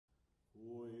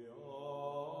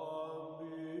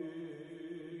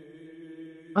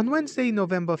On Wednesday,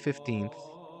 November 15th,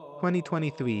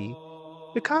 2023,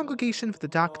 the Congregation for the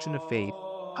Doctrine of Faith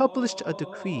published a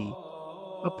decree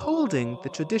upholding the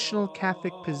traditional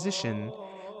Catholic position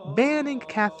banning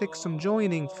Catholics from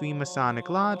joining Freemasonic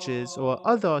lodges or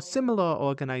other similar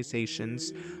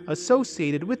organizations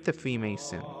associated with the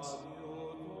Freemasons.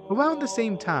 Around the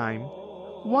same time,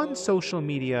 one social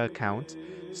media account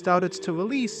started to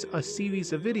release a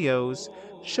series of videos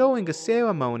showing a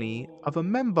ceremony of a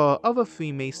member of a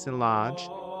Freemason lodge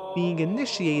being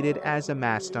initiated as a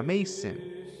Master Mason.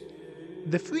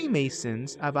 The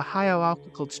Freemasons have a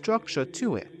hierarchical structure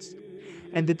to it,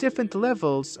 and the different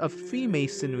levels of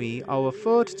Freemasonry are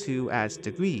referred to as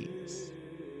degrees.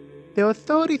 There are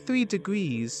 33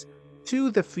 degrees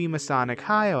to the Freemasonic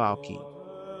hierarchy,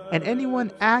 and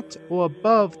anyone at or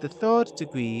above the third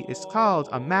degree is called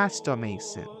a Master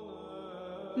Mason.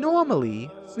 Normally,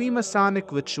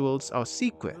 Freemasonic rituals are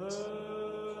secret.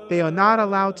 They are not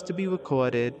allowed to be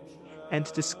recorded,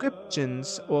 and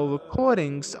descriptions or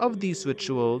recordings of these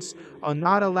rituals are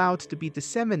not allowed to be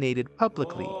disseminated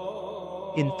publicly.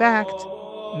 In fact,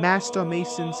 Master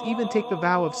Masons even take the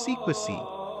vow of secrecy,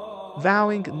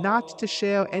 vowing not to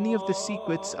share any of the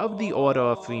secrets of the Order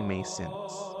of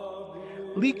Freemasons.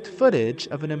 Leaked footage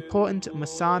of an important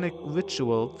Masonic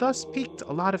ritual thus piqued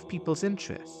a lot of people's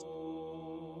interest.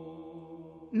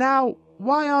 Now,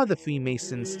 why are the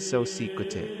Freemasons so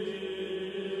secretive?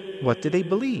 What do they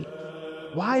believe?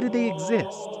 Why do they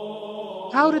exist?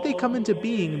 How did they come into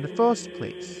being in the first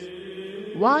place?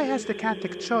 Why has the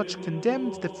Catholic Church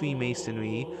condemned the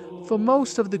Freemasonry for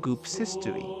most of the group's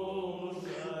history?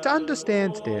 To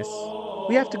understand this,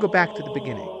 we have to go back to the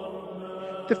beginning.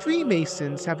 The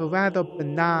Freemasons have a rather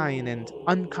benign and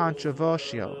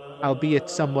uncontroversial, albeit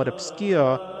somewhat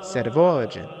obscure, set of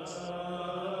origins.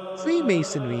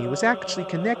 Freemasonry was actually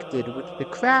connected with the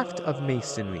craft of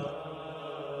masonry.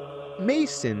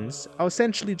 Masons are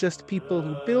essentially just people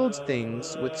who build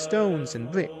things with stones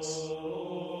and bricks.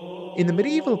 In the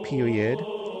medieval period,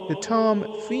 the term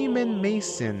Freeman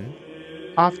Mason,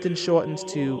 often shortened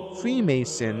to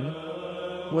Freemason,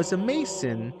 was a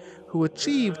Mason who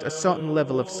achieved a certain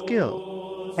level of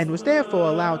skill, and was therefore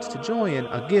allowed to join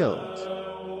a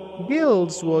guild.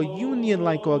 Guilds were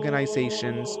union-like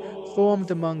organizations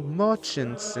formed among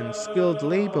merchants and skilled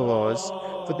laborers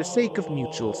for the sake of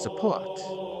mutual support.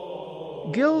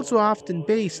 Guilds were often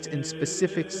based in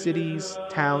specific cities,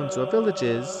 towns, or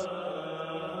villages,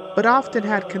 but often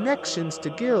had connections to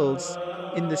guilds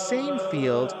in the same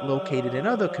field located in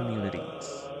other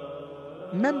communities.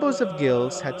 Members of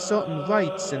guilds had certain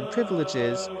rights and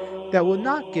privileges that were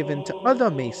not given to other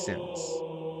Masons,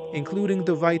 including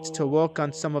the right to work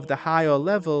on some of the higher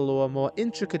level or more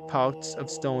intricate parts of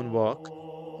stonework,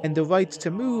 and the right to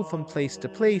move from place to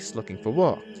place looking for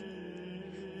work.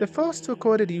 The first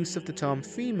recorded use of the term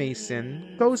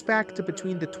Freemason goes back to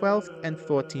between the 12th and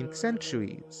 14th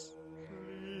centuries.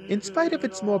 In spite of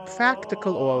its more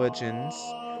practical origins,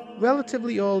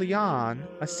 relatively early on,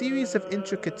 a series of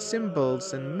intricate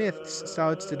symbols and myths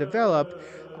starts to develop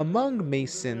among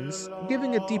Masons,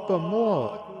 giving a deeper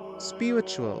moral,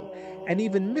 spiritual, and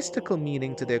even mystical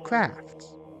meaning to their craft.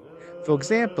 For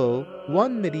example,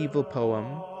 one medieval poem,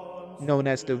 known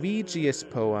as the Regius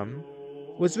poem,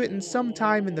 was written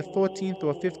sometime in the 14th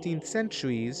or 15th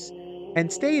centuries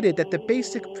and stated that the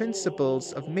basic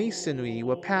principles of Masonry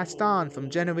were passed on from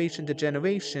generation to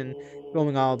generation,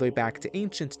 going all the way back to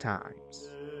ancient times.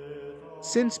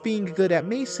 Since being good at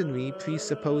Masonry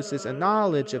presupposes a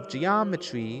knowledge of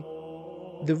geometry,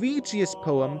 the Regius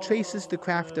poem traces the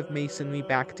craft of Masonry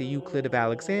back to Euclid of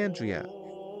Alexandria,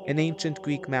 an ancient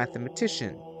Greek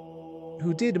mathematician,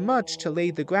 who did much to lay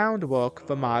the groundwork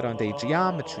for modern-day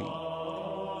geometry.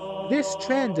 This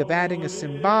trend of adding a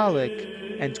symbolic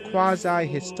and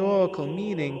quasi-historical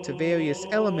meaning to various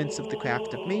elements of the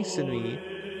craft of Masonry,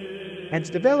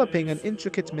 and developing an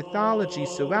intricate mythology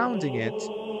surrounding it,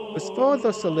 was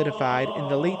further solidified in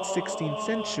the late 16th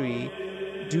century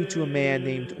due to a man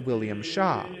named William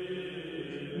Shaw.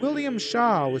 William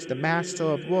Shaw was the Master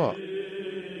of Work.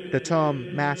 The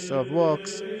term Master of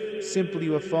Works simply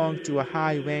referring to a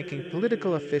high-ranking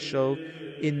political official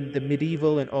in the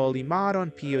medieval and early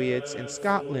modern periods in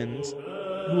Scotland,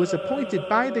 who was appointed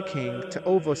by the king to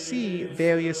oversee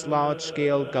various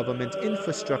large-scale government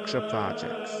infrastructure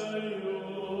projects.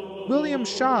 William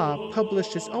Shaw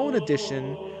published his own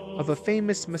edition of a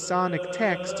famous Masonic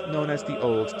text known as the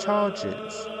Old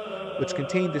Charges, which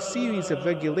contained a series of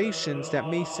regulations that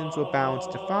Masons were bound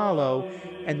to follow,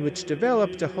 and which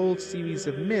developed a whole series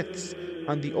of myths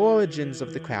on the origins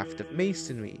of the craft of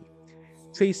Masonry,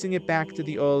 tracing it back to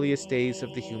the earliest days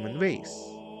of the human race.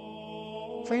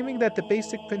 claiming that the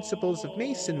basic principles of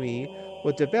Masonry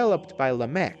were developed by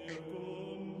Lamech,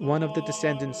 one of the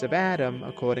descendants of Adam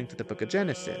according to the book of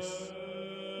Genesis,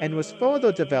 and was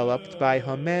further developed by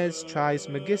Hermes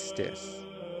Trismegistus,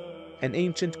 an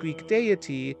ancient Greek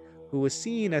deity who was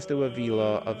seen as the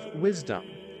revealer of wisdom,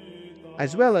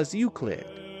 as well as Euclid.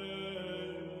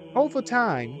 Over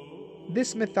time,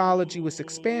 this mythology was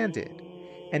expanded,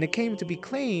 and it came to be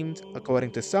claimed,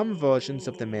 according to some versions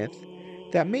of the myth,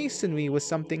 that Masonry was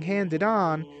something handed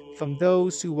on from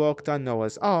those who worked on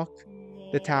Noah's Ark,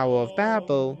 the Tower of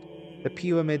Babel, the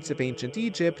pyramids of ancient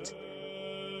Egypt,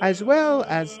 as well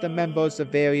as the members of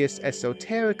various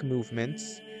esoteric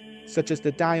movements, such as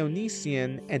the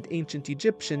Dionysian and ancient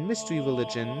Egyptian mystery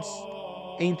religions,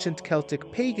 ancient Celtic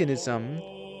paganism,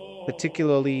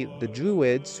 particularly the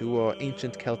Druids, who were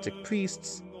ancient Celtic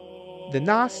priests, the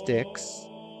Gnostics,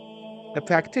 the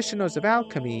practitioners of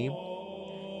alchemy,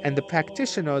 and the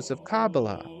practitioners of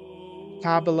Kabbalah,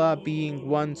 Kabbalah being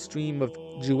one stream of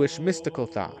Jewish mystical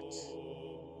thoughts.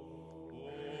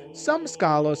 Some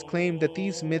scholars claim that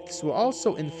these myths were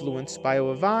also influenced by a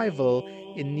revival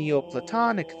in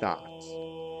Neoplatonic thought.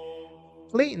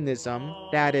 Platonism,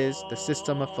 that is, the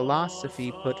system of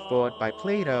philosophy put forward by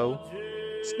Plato,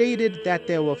 stated that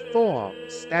there were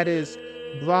forms, that is,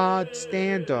 broad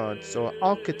standards or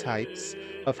archetypes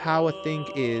of how a thing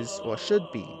is or should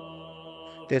be.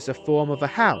 There's a form of a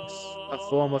house, a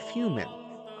form of human,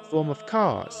 a form of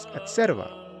cars,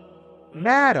 etc.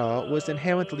 Matter was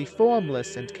inherently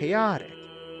formless and chaotic,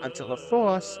 until a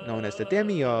force, known as the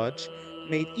demiurge,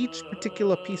 made each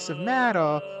particular piece of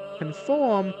matter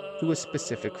conform to a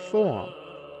specific form,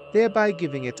 thereby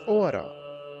giving it order.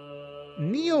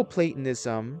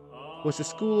 Neoplatonism was a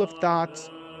school of thought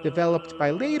developed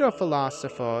by later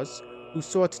philosophers who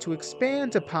sought to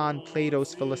expand upon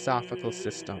Plato's philosophical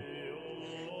system.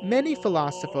 Many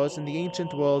philosophers in the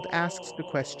ancient world asked the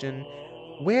question,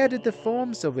 where did the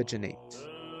forms originate?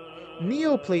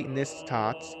 Neoplatonists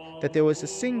taught that there was a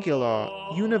singular,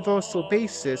 universal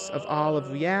basis of all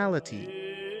of reality,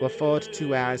 referred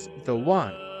to as the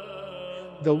One.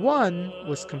 The One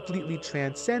was completely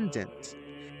transcendent,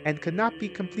 and could not be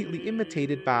completely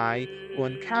imitated by or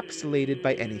encapsulated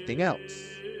by anything else.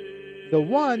 The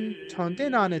One turned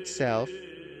in on itself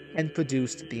and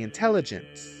produced the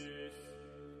intelligence,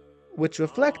 which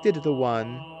reflected the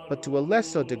One, but to a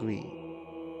lesser degree.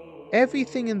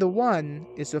 Everything in the One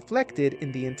is reflected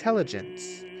in the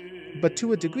intelligence, but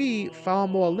to a degree far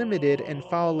more limited and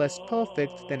far less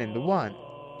perfect than in the One.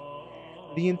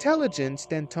 The intelligence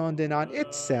then turned in on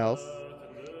itself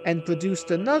and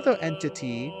produced another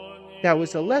entity that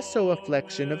was a lesser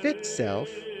reflection of itself,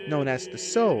 known as the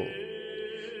soul.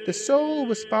 The soul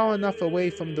was far enough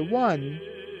away from the One,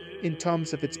 in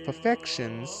terms of its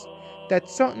perfections, that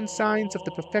certain signs of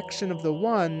the perfection of the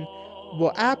One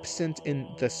were absent in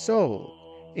the soul,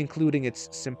 including its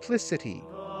simplicity.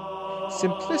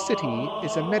 Simplicity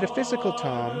is a metaphysical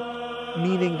term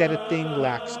meaning that a thing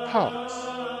lacks parts.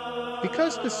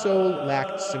 Because the soul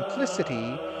lacked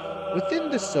simplicity,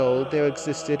 within the soul there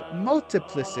existed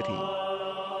multiplicity,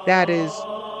 that is,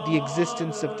 the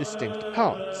existence of distinct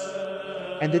parts,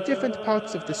 and the different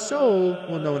parts of the soul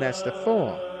were known as the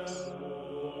forms.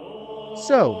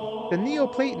 So, the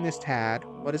Neoplatonist had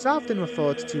what is often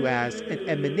referred to as an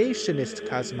emanationist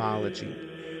cosmology,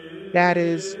 that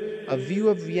is, a view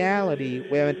of reality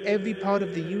wherein every part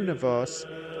of the universe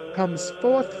comes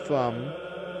forth from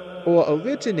or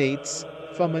originates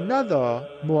from another,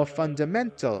 more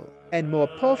fundamental and more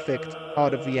perfect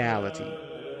part of reality.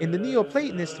 In the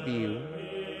Neoplatonist view,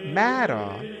 matter,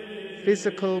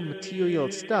 physical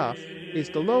material stuff, is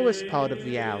the lowest part of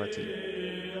reality.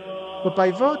 But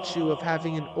by virtue of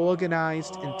having an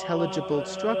organized, intelligible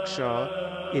structure,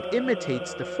 it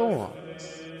imitates the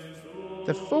forms.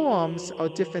 The forms are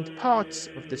different parts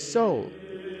of the soul,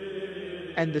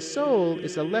 and the soul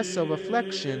is a lesser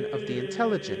reflection of the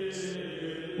intelligence,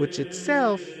 which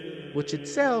itself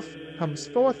comes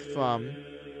forth from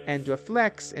and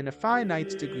reflects in a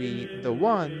finite degree the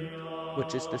One,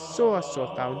 which is the source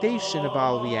or foundation of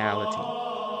all reality.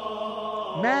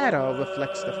 Matter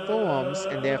reflects the forms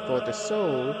and therefore the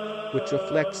soul, which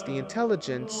reflects the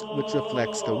intelligence, which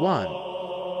reflects the One.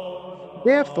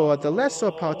 Therefore, the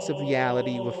lesser parts of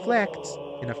reality reflect,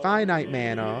 in a finite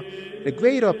manner, the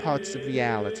greater parts of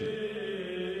reality.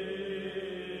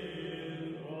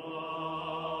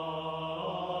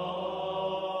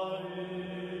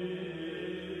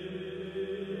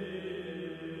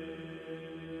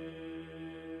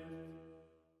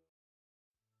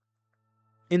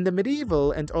 In the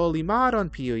medieval and early modern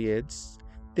periods,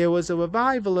 there was a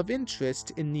revival of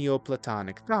interest in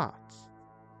Neoplatonic thought.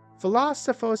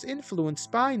 Philosophers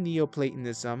influenced by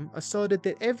Neoplatonism asserted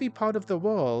that every part of the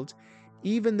world,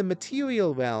 even the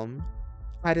material realm,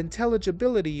 had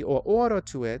intelligibility or order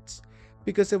to it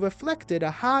because it reflected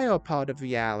a higher part of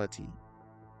reality.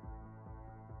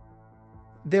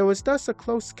 There was thus a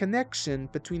close connection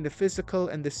between the physical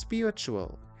and the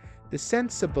spiritual, the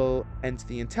sensible and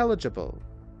the intelligible.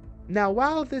 Now,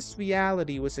 while this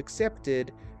reality was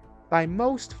accepted by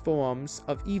most forms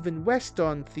of even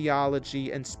Western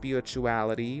theology and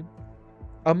spirituality,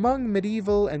 among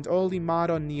medieval and early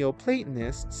modern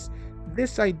Neoplatonists,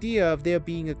 this idea of there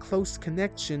being a close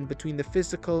connection between the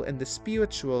physical and the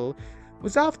spiritual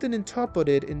was often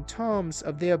interpreted in terms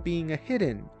of there being a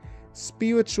hidden,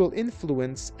 spiritual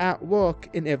influence at work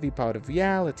in every part of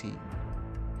reality.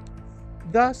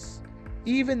 Thus,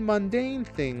 even mundane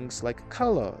things like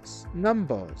colors,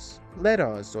 numbers,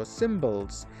 letters, or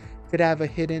symbols could have a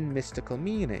hidden mystical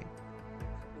meaning.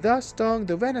 Thus, during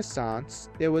the Renaissance,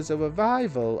 there was a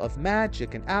revival of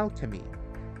magic and alchemy,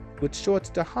 which sought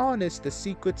to harness the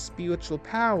secret spiritual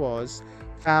powers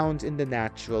found in the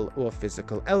natural or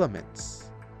physical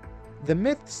elements. The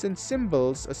myths and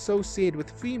symbols associated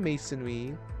with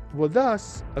Freemasonry were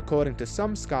thus, according to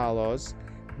some scholars,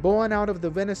 born out of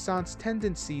the Renaissance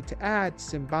tendency to add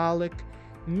symbolic,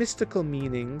 mystical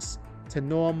meanings to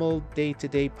normal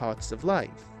day-to-day parts of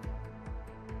life.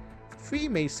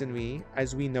 Freemasonry,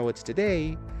 as we know it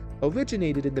today,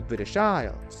 originated in the British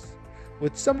Isles,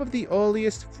 with some of the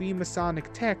earliest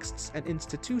Freemasonic texts and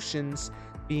institutions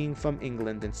being from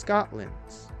England and Scotland.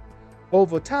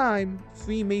 Over time,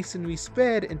 Freemasonry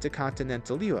spread into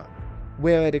continental Europe,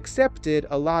 where it accepted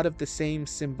a lot of the same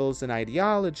symbols and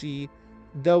ideology,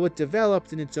 though it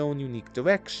developed in its own unique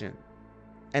direction.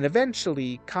 And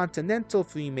eventually, continental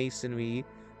Freemasonry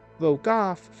broke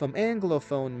off from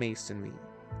Anglophone Masonry.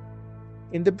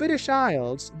 In the British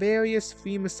Isles, various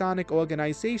Freemasonic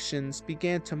organizations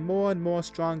began to more and more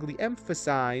strongly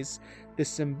emphasize the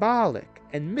symbolic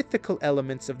and mythical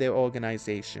elements of their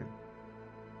organization.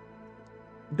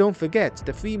 Don't forget,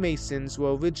 the Freemasons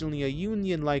were originally a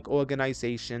union-like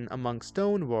organization among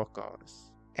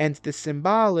stoneworkers, and the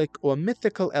symbolic or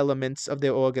mythical elements of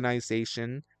their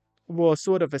organization were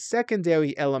sort of a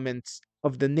secondary element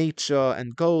of the nature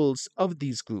and goals of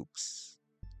these groups.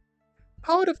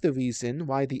 Part of the reason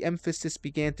why the emphasis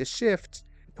began to shift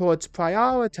towards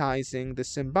prioritizing the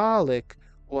symbolic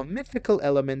or mythical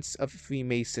elements of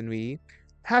Freemasonry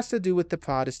has to do with the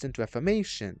Protestant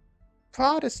Reformation.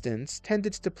 Protestants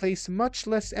tended to place much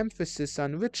less emphasis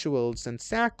on rituals and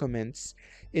sacraments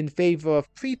in favor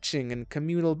of preaching and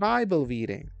communal Bible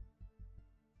reading.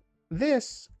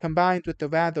 This, combined with the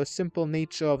rather simple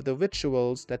nature of the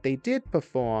rituals that they did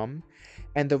perform,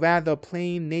 and the rather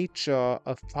plain nature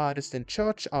of Protestant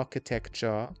church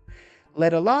architecture,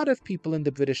 led a lot of people in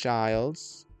the British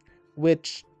Isles,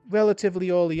 which relatively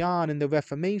early on in the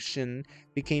Reformation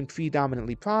became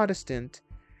predominantly Protestant,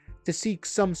 to seek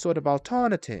some sort of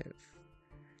alternative.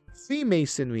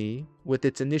 Freemasonry, with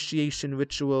its initiation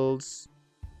rituals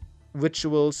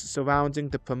surrounding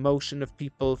the promotion of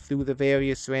people through the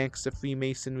various ranks of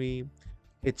Freemasonry,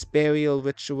 its burial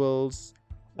rituals,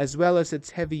 as well as its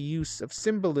heavy use of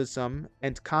symbolism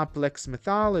and complex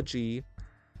mythology,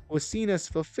 was seen as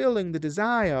fulfilling the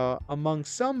desire among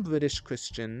some British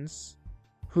Christians,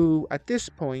 who, at this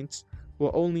point,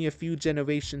 were only a few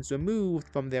generations removed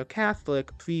from their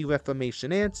Catholic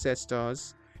pre-Reformation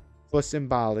ancestors, for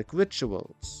symbolic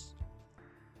rituals.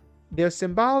 Their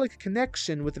symbolic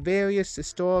connection with various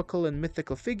historical and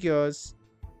mythical figures,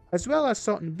 as well as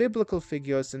certain biblical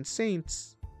figures and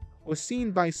saints, was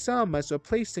seen by some as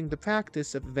replacing the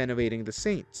practice of venerating the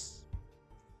saints.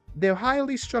 Their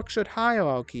highly structured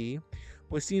hierarchy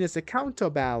was seen as a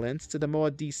counterbalance to the more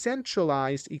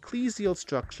decentralized ecclesial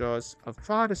structures of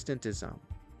Protestantism.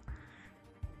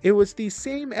 It was these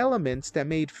same elements that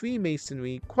made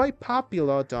Freemasonry quite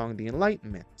popular during the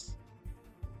Enlightenment.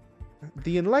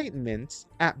 The Enlightenment,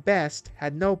 at best,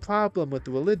 had no problem with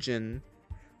religion,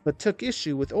 but took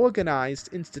issue with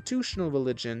organized institutional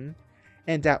religion,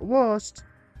 and at worst,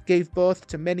 gave birth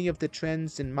to many of the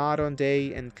trends in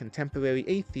modern-day and contemporary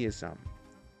atheism.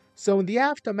 So in the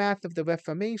aftermath of the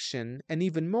Reformation, and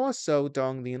even more so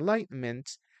during the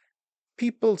Enlightenment,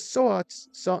 people sought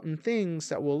certain things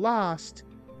that were lost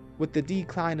with the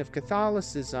decline of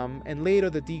Catholicism and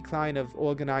later the decline of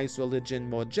organized religion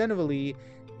more generally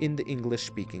in the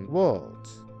English-speaking world.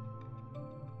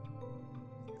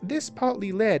 This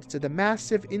partly led to the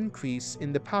massive increase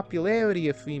in the popularity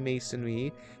of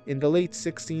Freemasonry in the late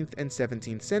 16th and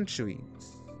 17th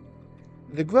centuries.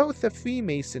 The growth of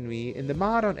Freemasonry in the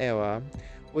modern era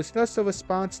was thus a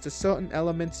response to certain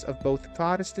elements of both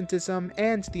Protestantism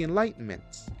and the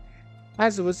Enlightenment.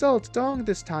 As a result, during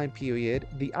this time period,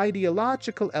 the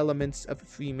ideological elements of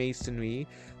Freemasonry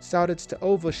started to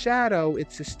overshadow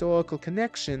its historical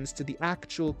connections to the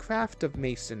actual craft of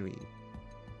Masonry.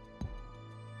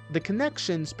 The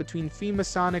connections between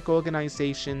Freemasonic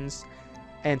organizations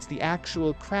and the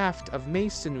actual craft of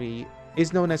Masonry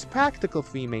is known as practical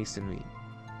Freemasonry.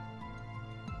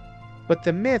 But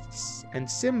the myths and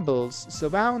symbols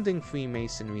surrounding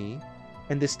Freemasonry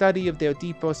and the study of their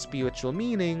deeper spiritual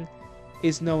meaning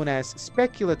is known as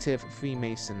speculative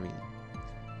Freemasonry.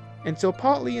 And so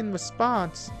partly in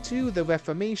response to the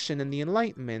Reformation and the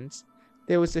Enlightenment,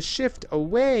 there was a shift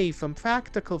away from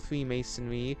practical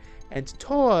Freemasonry and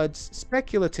towards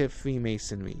speculative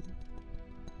Freemasonry.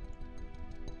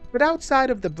 But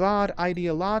outside of the broad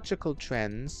ideological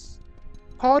trends,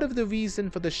 part of the reason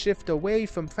for the shift away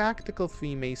from practical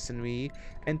Freemasonry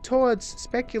and towards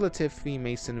speculative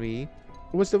Freemasonry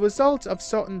was the result of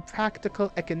certain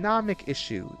practical economic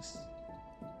issues.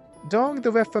 During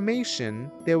the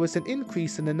Reformation, there was an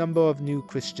increase in the number of new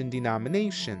Christian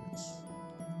denominations.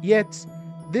 Yet,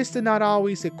 this did not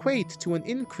always equate to an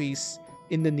increase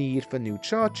in the need for new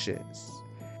churches.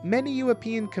 Many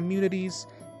European communities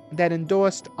that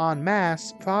endorsed en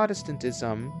masse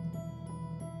Protestantism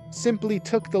simply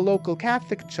took the local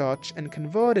Catholic Church and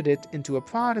converted it into a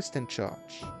Protestant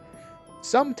church.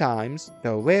 Sometimes,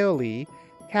 though rarely,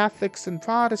 Catholics and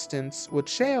Protestants would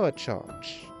share a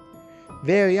church.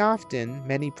 Very often,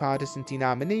 many Protestant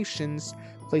denominations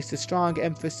placed a strong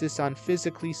emphasis on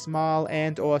physically small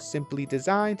and/or simply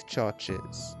designed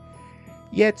churches.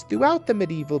 Yet, throughout the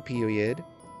medieval period,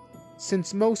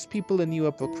 since most people in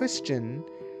Europe were Christian,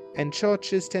 and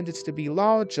churches tended to be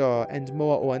larger and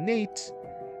more ornate,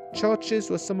 churches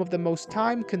were some of the most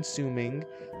time-consuming,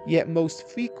 yet most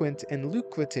frequent and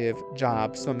lucrative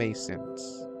jobs for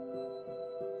Masons.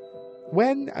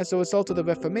 When, as a result of the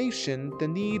Reformation, the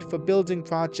need for building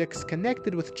projects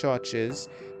connected with churches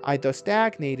either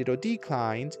stagnated or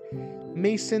declined,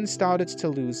 Masons started to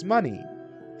lose money,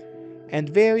 and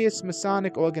various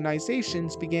Masonic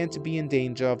organizations began to be in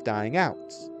danger of dying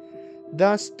out.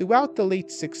 Thus, throughout the late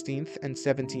 16th and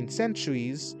 17th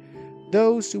centuries,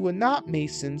 those who were not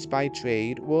Masons by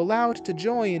trade were allowed to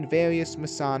join various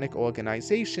Masonic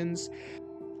organizations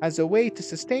as a way to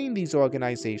sustain these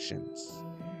organizations.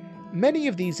 Many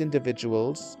of these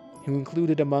individuals, who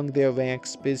included among their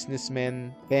ranks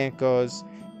businessmen, bankers,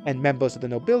 and members of the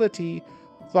nobility,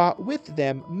 brought with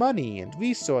them money and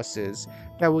resources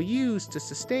that were used to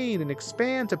sustain and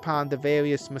expand upon the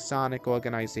various Masonic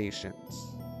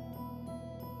organizations.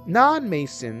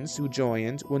 Non-Masons who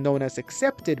joined were known as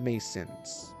accepted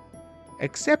Masons.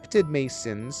 Accepted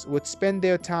Masons would spend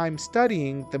their time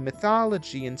studying the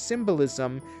mythology and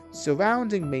symbolism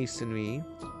surrounding Masonry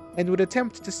and would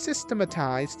attempt to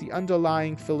systematize the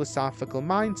underlying philosophical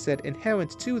mindset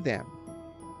inherent to them.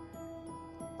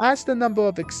 As the number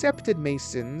of accepted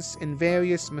Masons in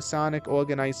various Masonic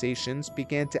organizations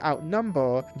began to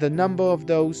outnumber the number of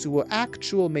those who were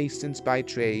actual Masons by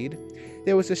trade,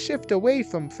 there was a shift away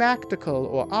from practical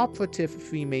or operative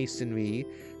Freemasonry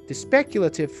to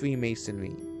speculative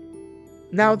Freemasonry.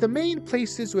 Now, the main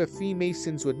places where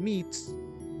Freemasons would meet,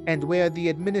 and where the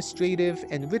administrative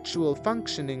and ritual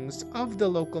functionings of the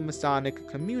local Masonic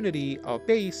community are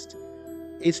based,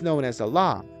 is known as a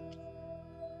lodge.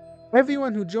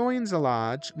 Everyone who joins a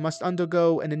lodge must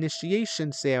undergo an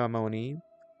initiation ceremony,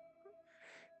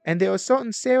 and there are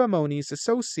certain ceremonies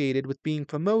associated with being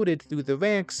promoted through the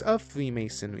ranks of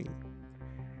Freemasonry.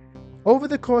 Over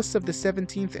the course of the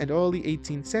 17th and early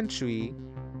 18th century,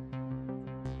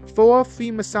 4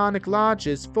 Freemasonic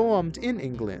lodges formed in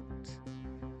England.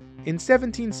 In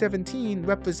 1717,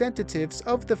 representatives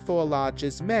of the 4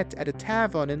 lodges met at a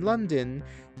tavern in London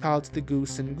called the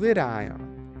Goose and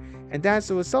Gridiron, and as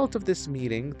a result of this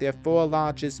meeting, their 4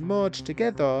 lodges merged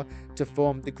together to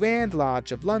form the Grand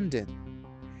Lodge of London.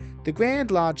 The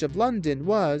Grand Lodge of London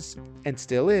was, and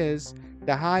still is,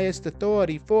 the highest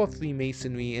authority for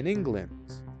Freemasonry in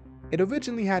England. It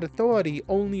originally had authority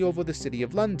only over the City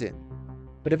of London,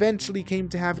 but eventually came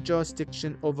to have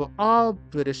jurisdiction over all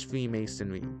British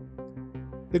Freemasonry.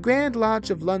 The Grand Lodge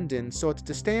of London sought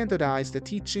to standardize the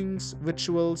teachings,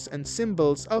 rituals, and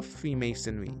symbols of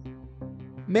Freemasonry.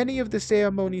 Many of the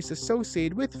ceremonies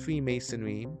associated with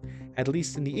Freemasonry, at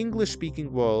least in the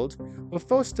English-speaking world, were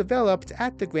first developed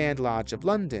at the Grand Lodge of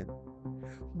London.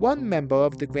 One member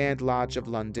of the Grand Lodge of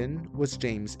London was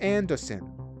James Anderson.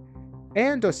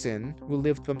 Anderson, who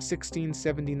lived from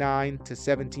 1679 to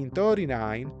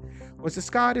 1739, was a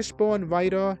Scottish-born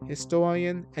writer,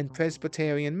 historian, and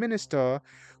Presbyterian minister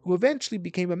who eventually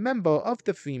became a member of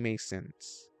the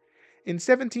Freemasons. In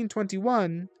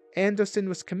 1721, Anderson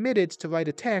was committed to write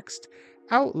a text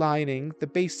outlining the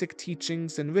basic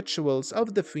teachings and rituals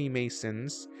of the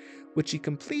Freemasons, which he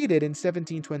completed in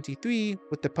 1723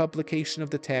 with the publication of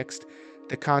the text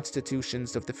The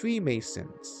Constitutions of the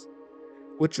Freemasons,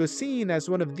 which was seen as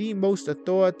one of the most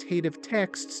authoritative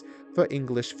texts for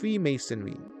English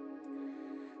Freemasonry.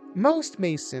 Most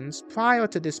Masons prior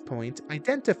to this point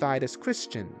identified as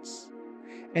Christians,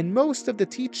 and most of the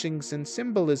teachings and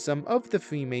symbolism of the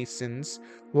Freemasons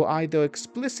were either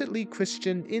explicitly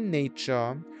Christian in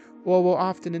nature or were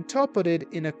often interpreted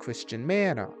in a Christian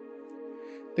manner.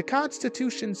 The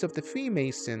Constitutions of the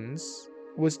Freemasons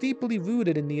was deeply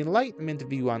rooted in the Enlightenment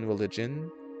view on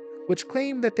religion, which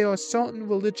claimed that there are certain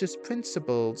religious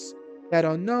principles that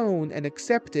are known and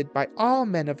accepted by all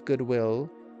men of goodwill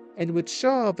and which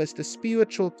serve as the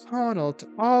spiritual kernel to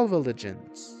all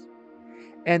religions,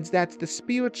 and that the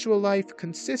spiritual life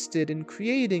consisted in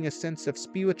creating a sense of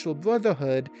spiritual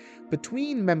brotherhood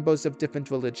between members of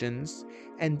different religions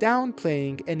and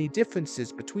downplaying any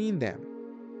differences between them.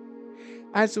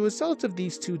 As a result of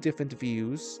these two different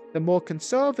views, the more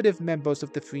conservative members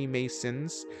of the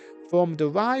Freemasons formed a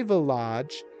rival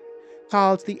lodge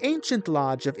called the Ancient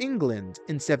Lodge of England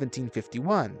in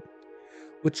 1751,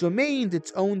 which remained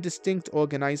its own distinct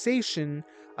organization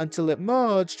until it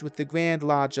merged with the Grand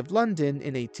Lodge of London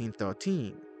in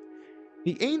 1813.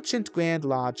 The ancient Grand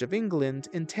Lodge of England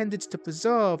intended to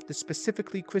preserve the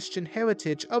specifically Christian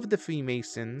heritage of the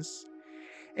Freemasons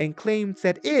and claimed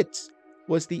that it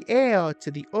was the heir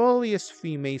to the earliest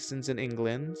Freemasons in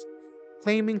England,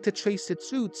 claiming to trace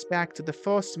its roots back to the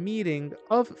first meeting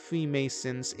of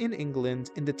Freemasons in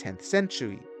England in the 10th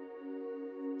century.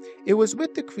 It was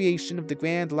with the creation of the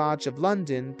Grand Lodge of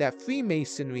London that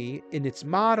Freemasonry, in its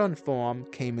modern form,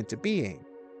 came into being.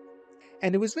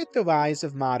 And it was with the rise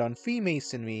of modern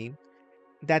Freemasonry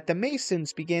that the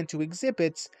Masons began to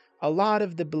exhibit a lot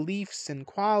of the beliefs and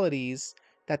qualities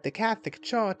that the Catholic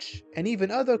Church and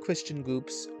even other Christian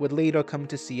groups would later come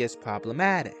to see as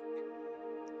problematic.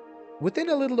 Within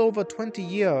a little over 20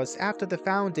 years after the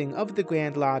founding of the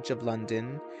Grand Lodge of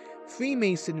London,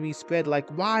 Freemasonry spread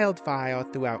like wildfire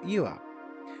throughout Europe,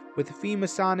 with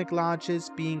Freemasonic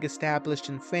lodges being established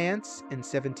in France in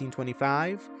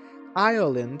 1725,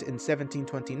 Ireland in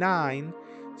 1729,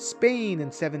 Spain in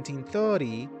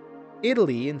 1730,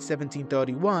 Italy in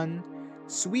 1731,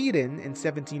 Sweden in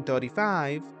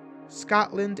 1735,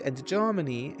 Scotland and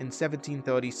Germany in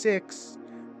 1736,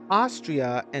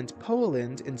 Austria and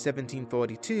Poland in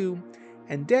 1742,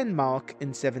 and Denmark in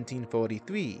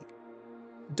 1743.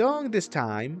 During this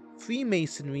time,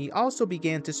 Freemasonry also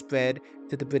began to spread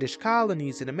to the British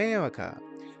colonies in America,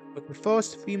 with the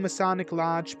first Freemasonic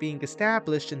lodge being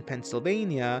established in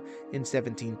Pennsylvania in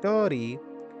 1730,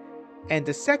 and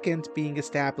the second being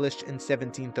established in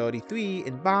 1733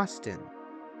 in Boston.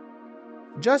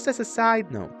 Just as a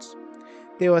side note,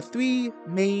 there are three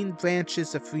main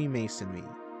branches of Freemasonry.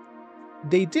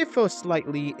 They differ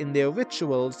slightly in their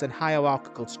rituals and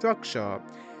hierarchical structure,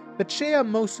 but share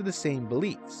most of the same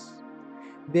beliefs.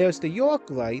 There's the York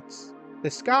Rites, the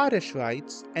Scottish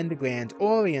Rites, and the Grand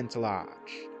Orient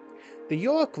Lodge. The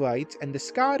York Rite and the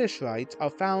Scottish Rite are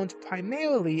found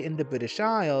primarily in the British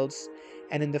Isles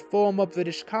and in the former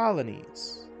British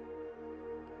colonies,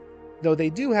 though they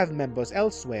do have members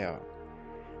elsewhere.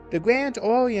 The Grand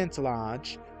Orient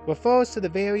Lodge refers to the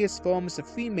various forms of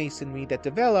Freemasonry that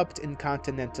developed in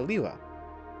continental Europe.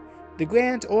 The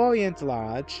Grand Orient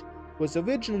Lodge was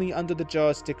originally under the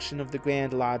jurisdiction of the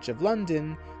Grand Lodge of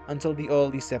London until the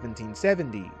early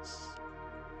 1770s.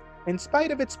 In spite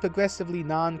of its progressively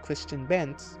non-Christian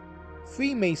bent,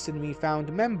 Freemasonry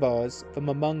found members from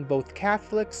among both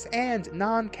Catholics and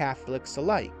non-Catholics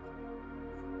alike.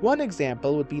 One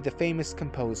example would be the famous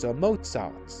composer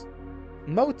Mozart.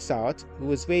 Mozart, who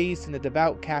was raised in a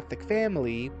devout Catholic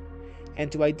family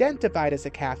and who identified as a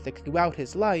Catholic throughout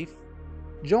his life,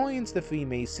 joins the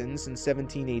Freemasons in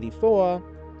 1784,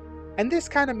 and this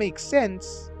kind of makes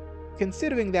sense,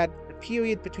 considering that the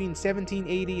period between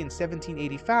 1780 and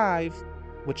 1785,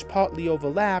 which partly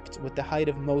overlapped with the height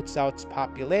of Mozart's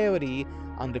popularity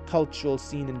on the cultural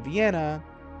scene in Vienna,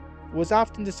 was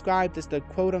often described as the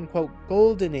quote-unquote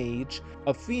golden age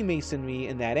of Freemasonry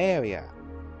in that area.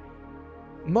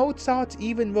 Mozart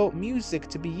even wrote music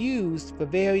to be used for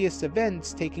various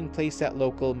events taking place at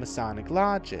local Masonic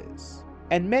lodges,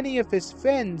 and many of his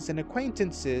friends and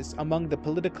acquaintances among the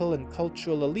political and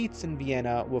cultural elites in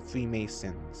Vienna were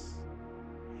Freemasons.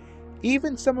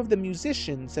 Even some of the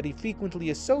musicians that he frequently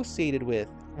associated with,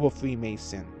 were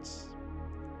Freemasons.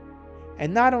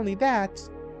 And not only that,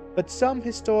 but some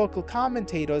historical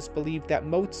commentators believe that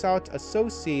Mozart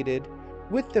associated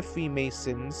with the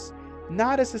Freemasons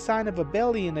not as a sign of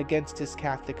rebellion against his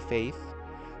Catholic faith,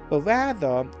 but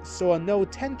rather saw no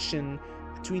tension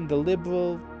between the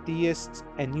liberal, theist,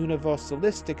 and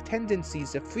universalistic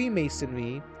tendencies of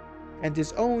Freemasonry and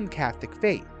his own Catholic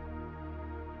faith.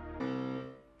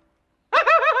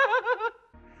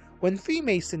 When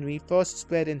Freemasonry first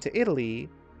spread into Italy,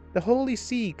 the Holy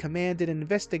See commanded an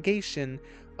investigation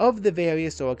of the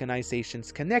various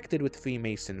organizations connected with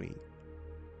Freemasonry.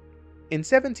 In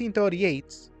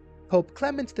 1738, Pope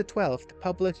Clement XII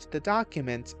published the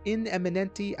document In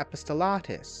Eminenti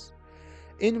Apostolatis,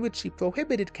 in which he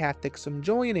prohibited Catholics from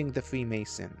joining the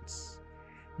Freemasons.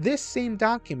 This same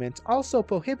document also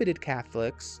prohibited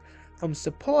Catholics from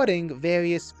supporting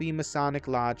various Freemasonic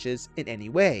lodges in any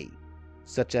way,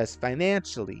 such as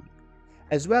financially,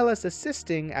 as well as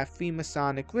assisting at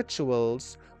Freemasonic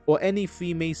rituals or any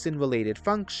Freemason-related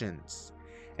functions,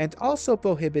 and also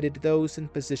prohibited those in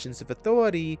positions of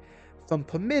authority from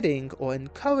permitting or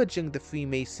encouraging the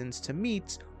Freemasons to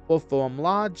meet or form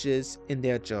lodges in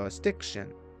their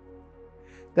jurisdiction.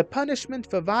 The punishment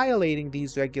for violating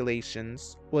these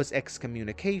regulations was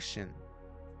excommunication.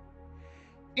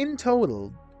 In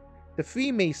total, the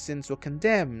Freemasons were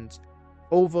condemned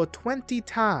over 20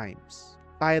 times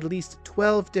by at least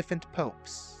 12 different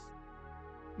popes.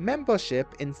 Membership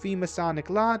in Freemasonic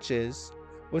lodges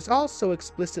was also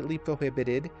explicitly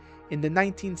prohibited in the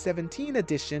 1917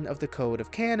 edition of the Code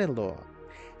of Canon Law,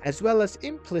 as well as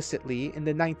implicitly in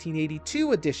the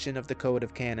 1982 edition of the Code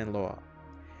of Canon Law.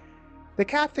 The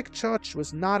Catholic Church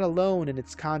was not alone in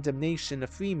its condemnation of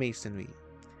Freemasonry.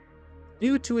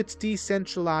 Due to its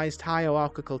decentralized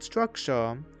hierarchical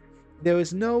structure, there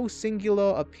is no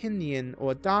singular opinion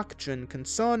or doctrine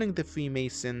concerning the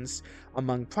Freemasons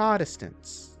among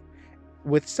Protestants,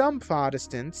 with some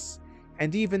Protestants,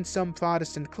 and even some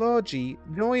Protestant clergy,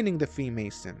 joining the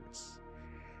Freemasons.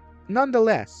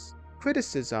 Nonetheless,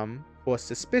 criticism or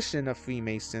suspicion of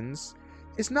Freemasons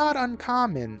is not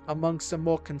uncommon among some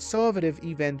more conservative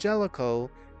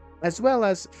evangelical as well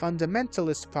as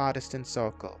fundamentalist Protestant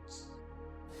circles.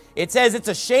 It says it's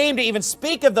a shame to even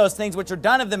speak of those things which are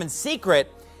done of them in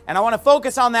secret, and I want to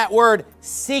focus on that word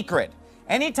secret.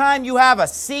 Anytime you have a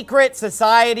secret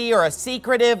society or a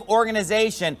secretive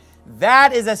organization,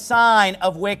 that is a sign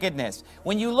of wickedness.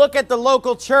 When you look at the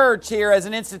local church here as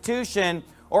an institution,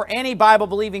 or any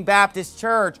Bible-believing Baptist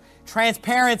church,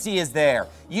 transparency is there.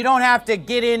 You don't have to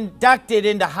get inducted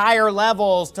into higher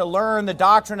levels to learn the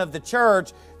doctrine of the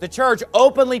church. The church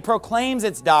openly proclaims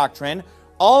its doctrine.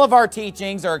 All of our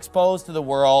teachings are exposed to the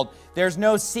world. There's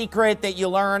no secret that you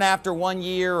learn after 1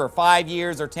 year or 5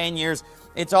 years or 10 years.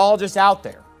 It's all just out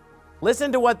there.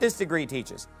 Listen to what this degree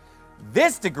teaches.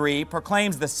 This degree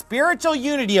proclaims the spiritual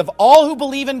unity of all who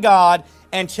believe in God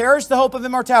and cherish the hope of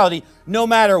immortality, no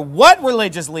matter what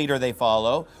religious leader they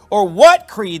follow or what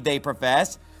creed they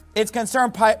profess. It's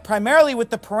concerned primarily with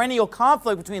the perennial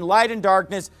conflict between light and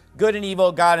darkness, good and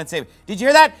evil, God and Savior. Did you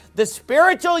hear that? The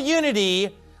spiritual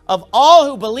unity of all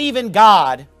who believe in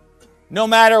God, no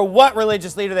matter what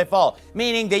religious leader they follow.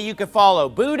 Meaning that you could follow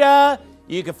Buddha,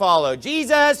 you could follow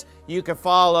Jesus, you could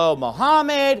follow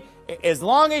Muhammad, as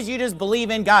long as you just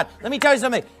believe in God. Let me tell you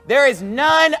something. There is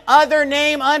none other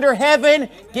name under heaven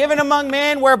given among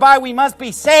men whereby we must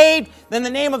be saved than the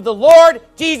name of the Lord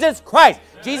Jesus Christ.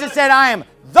 Jesus said, I am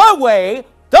the way,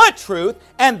 the truth,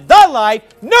 and the life.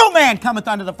 No man cometh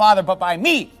unto the Father but by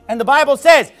me. And the Bible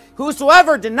says,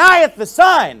 whosoever denieth the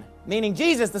Son, meaning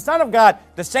Jesus, the Son of God,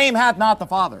 the same hath not the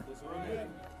Father.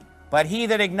 But he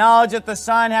that acknowledgeth the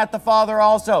Son hath the Father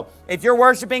also. If you're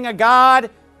worshiping a God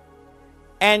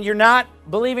and you're not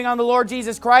believing on the Lord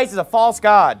Jesus Christ, is a false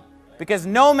god. Because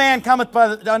no man cometh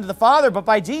unto the Father but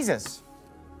by Jesus.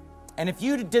 And if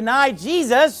you deny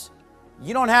Jesus,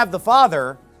 you don't have the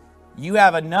Father. You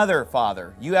have another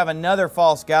father. You have another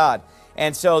false god.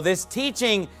 And so this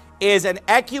teaching is an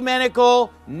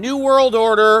ecumenical, new world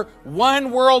order,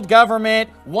 one world government,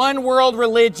 one world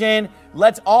religion.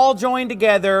 Let's all join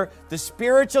together, the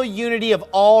spiritual unity of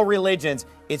all religions.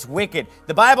 It's wicked.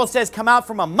 The Bible says, come out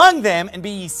from among them and be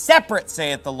ye separate,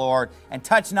 saith the Lord, and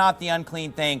touch not the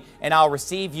unclean thing, and I'll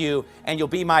receive you, and you'll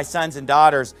be my sons and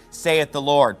daughters, saith the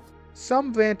Lord.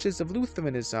 Some branches of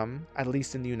Lutheranism, at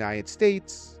least in the United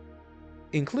States,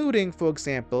 including, for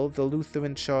example, the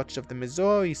Lutheran Church of the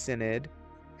Missouri Synod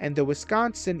and the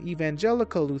Wisconsin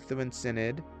Evangelical Lutheran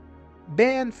Synod,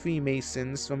 ban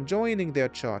Freemasons from joining their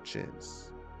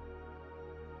churches.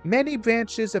 Many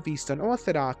branches of Eastern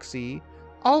Orthodoxy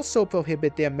also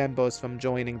prohibit their members from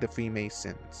joining the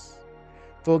Freemasons.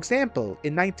 For example,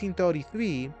 in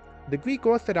 1933, the Greek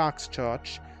Orthodox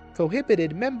Church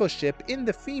prohibited membership in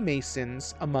the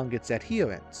Freemasons among its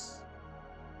adherents.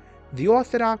 The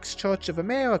Orthodox Church of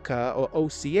America, or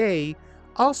OCA,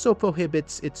 also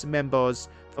prohibits its members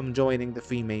from joining the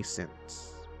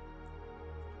Freemasons.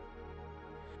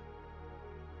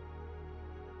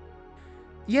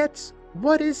 Yet,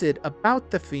 what is it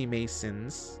about the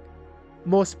Freemasons,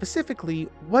 more specifically,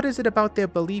 what is it about their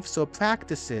beliefs or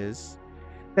practices,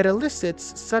 that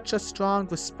elicits such a strong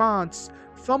response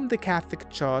from the Catholic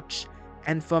Church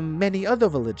and from many other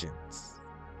religions?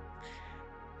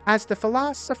 As the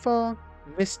philosopher,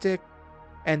 mystic,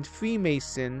 and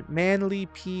Freemason Manly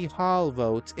P. Hall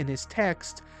wrote in his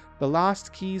text, The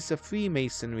Lost Keys of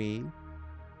Freemasonry,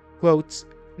 quote,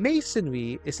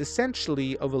 "Masonry is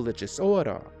essentially a religious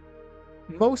order.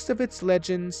 Most of its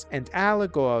legends and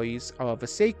allegories are of a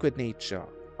sacred nature,"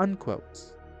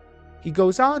 unquote. He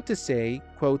goes on to say,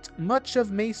 quote, "Much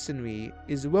of Masonry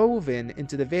is woven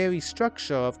into the very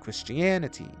structure of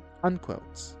Christianity,"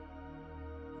 unquote.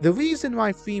 The reason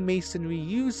why Freemasonry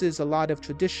uses a lot of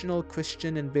traditional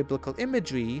Christian and biblical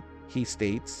imagery, he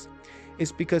states,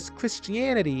 is because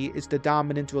Christianity is the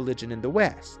dominant religion in the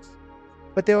West.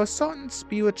 But there are certain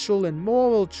spiritual and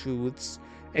moral truths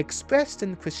expressed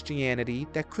in Christianity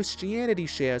that Christianity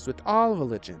shares with all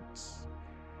religions.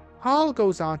 Hall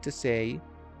goes on to say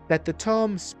that the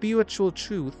term spiritual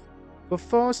truth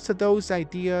refers to those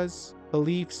ideas,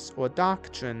 beliefs, or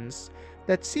doctrines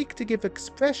that seek to give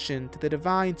expression to the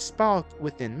divine spark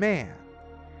within man,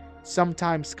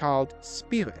 sometimes called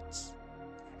spirits,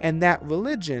 and that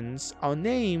religions are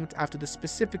named after the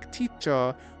specific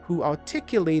teacher who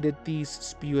articulated these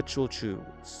spiritual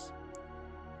truths.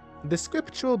 The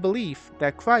scriptural belief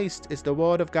that Christ is the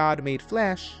Word of God made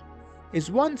flesh is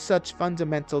one such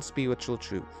fundamental spiritual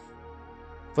truth.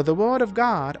 For the Word of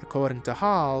God, according to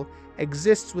Hall,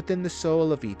 exists within the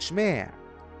soul of each man.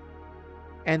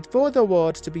 And for the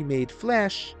Word to be made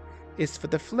flesh is for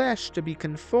the flesh to be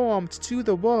conformed to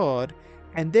the Word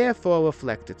and therefore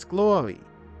reflect its glory.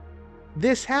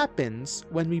 This happens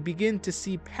when we begin to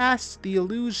see past the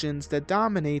illusions that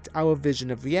dominate our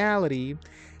vision of reality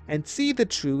and see the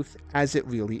truth as it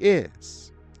really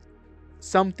is,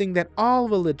 something that all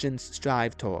religions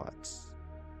strive towards.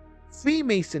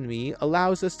 Freemasonry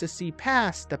allows us to see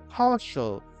past the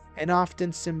partial and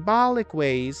often symbolic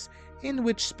ways in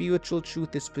which spiritual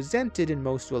truth is presented in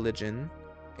most religion,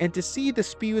 and to see the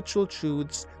spiritual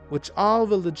truths which all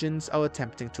religions are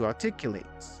attempting to articulate.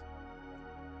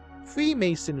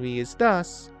 Freemasonry is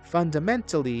thus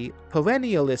fundamentally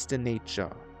perennialist in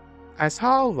nature. As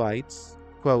Hall writes,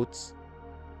 quote,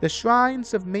 "The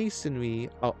shrines of Masonry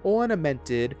are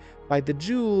ornamented by the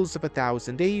jewels of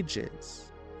 1,000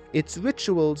 ages. Its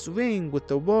rituals ring with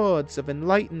the words of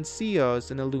enlightened seers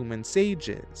and illumined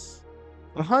sages.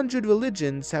 100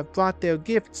 religions have brought their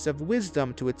gifts of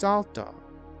wisdom to its altar.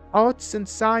 Arts and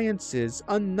sciences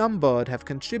unnumbered have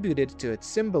contributed to its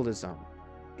symbolism.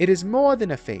 It is more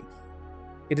than a faith.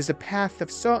 It is a path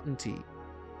of certainty.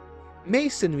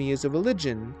 Masonry is a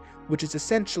religion which is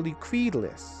essentially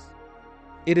creedless.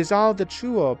 It is all the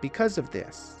truer because of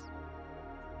this.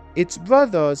 Its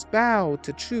brothers bow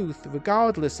to truth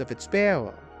regardless of its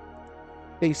bearer.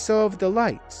 They serve the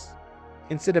light,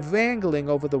 instead of wrangling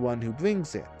over the one who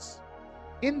brings it.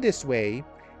 In this way,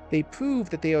 they prove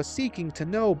that they are seeking to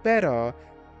know better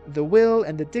the will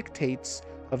and the dictates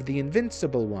of the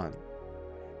invincible one.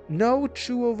 No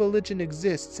truer religion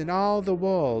exists in all the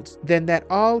world than that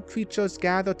all creatures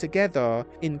gather together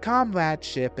in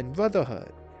comradeship and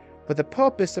brotherhood for the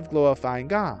purpose of glorifying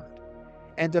God,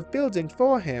 and of building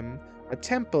for Him a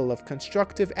temple of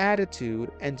constructive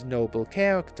attitude and noble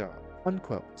character,"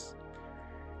 unquote.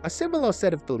 A similar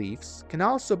set of beliefs can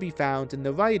also be found in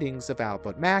the writings of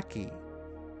Albert Mackey.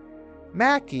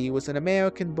 Mackey was an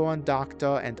American-born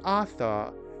doctor and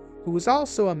author who was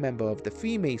also a member of the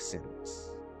Freemasons.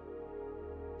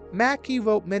 Mackey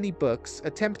wrote many books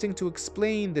attempting to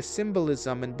explain the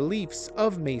symbolism and beliefs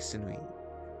of Masonry.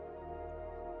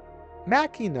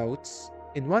 Mackey notes,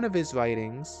 in one of his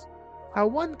writings, how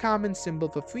one common symbol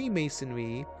for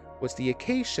Freemasonry was the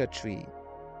acacia tree.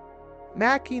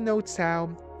 Mackey notes how,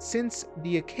 since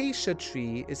the acacia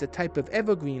tree is a type of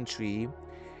evergreen tree,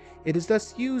 it is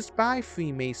thus used by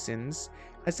Freemasons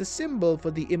as a symbol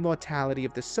for the immortality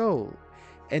of the soul,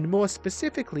 and more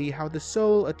specifically how the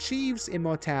soul achieves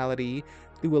immortality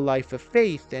through a life of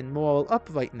faith and moral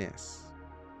uprightness.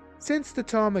 Since the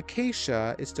term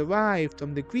acacia is derived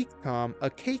from the Greek term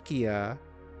akakia,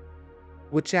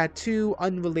 which had two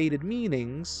unrelated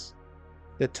meanings,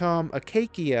 The term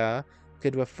acacia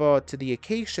could refer to the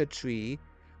acacia tree,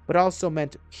 but also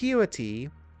meant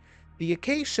purity. The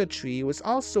acacia tree was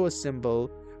also a symbol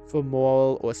for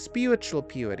moral or spiritual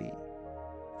purity.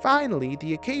 Finally,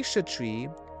 the acacia tree,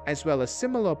 as well as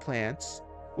similar plants,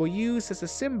 were used as a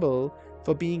symbol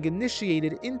for being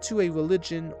initiated into a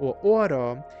religion or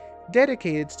order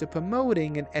dedicated to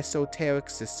promoting an esoteric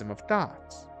system of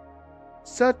thought.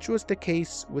 Such was the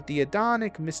case with the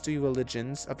Adonic mystery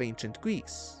religions of ancient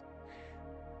Greece,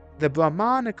 the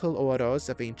Brahmanical orders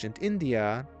of ancient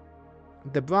India,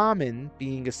 the Brahmin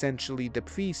being essentially the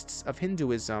priests of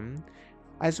Hinduism,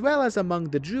 as well as among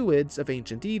the Druids of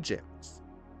ancient Egypt.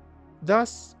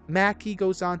 Thus, Mackey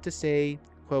goes on to say,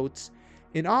 quote,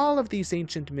 "In all of these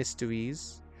ancient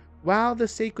mysteries, while the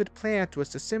sacred plant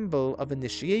was a symbol of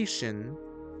initiation,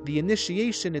 the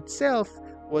initiation itself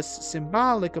was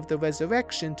symbolic of the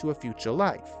resurrection to a future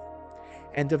life,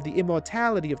 and of the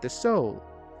immortality of the soul.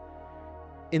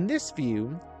 In this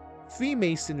view,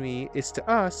 Freemasonry is to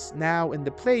us now in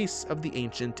the place of the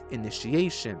ancient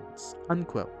initiations."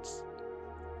 Unquote.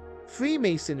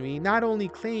 Freemasonry not only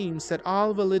claims that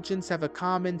all religions have a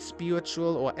common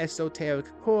spiritual or esoteric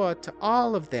core to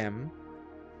all of them,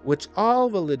 which all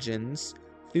religions,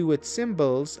 through its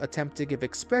symbols, attempt to give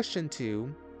expression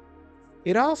to,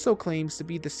 it also claims to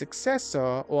be the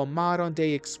successor or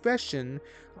modern-day expression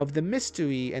of the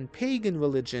mystery and pagan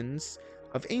religions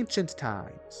of ancient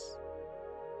times.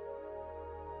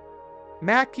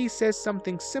 Mackey says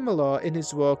something similar in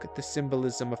his work The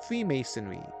Symbolism of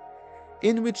Freemasonry,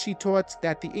 in which he taught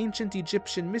that the ancient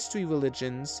Egyptian mystery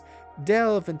religions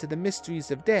delve into the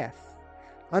mysteries of death,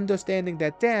 understanding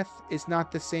that death is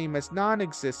not the same as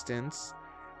non-existence,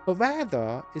 but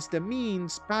rather is the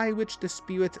means by which the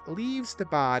spirit leaves the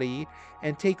body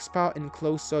and takes part in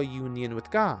closer union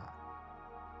with God,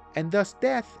 and thus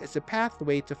death is a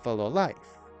pathway to fuller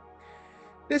life.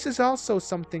 This is also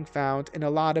something found in a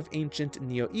lot of ancient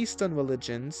Near Eastern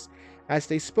religions, as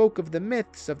they spoke of the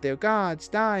myths of their gods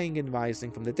dying and rising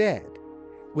from the dead,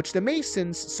 which the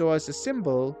Masons saw as a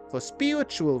symbol for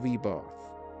spiritual rebirth.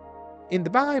 In the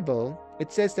Bible,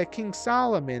 it says that King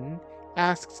Solomon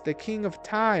asked the king of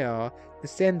Tyre to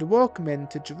send workmen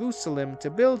to Jerusalem to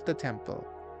build the temple.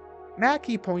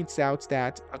 Mackey points out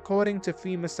that, according to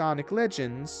Freemasonic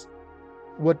legends,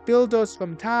 what builders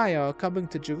from Tyre coming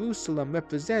to Jerusalem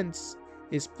represents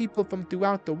is people from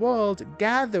throughout the world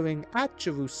gathering at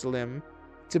Jerusalem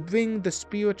to bring the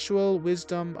spiritual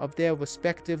wisdom of their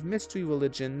respective mystery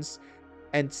religions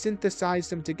and synthesize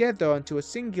them together into a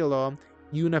singular,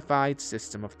 unified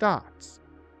system of thoughts.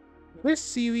 This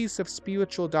series of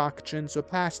spiritual doctrines were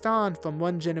passed on from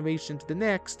one generation to the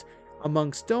next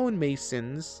among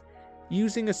stonemasons,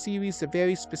 using a series of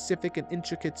very specific and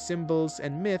intricate symbols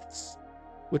and myths,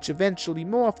 which eventually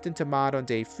morphed into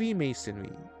modern-day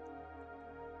Freemasonry.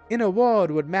 In a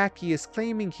word, what Mackey is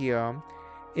claiming here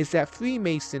is that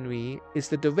Freemasonry is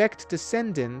the direct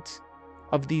descendant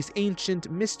of these ancient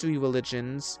mystery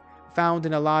religions found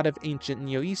in a lot of ancient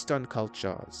Near Eastern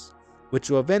cultures, which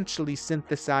were eventually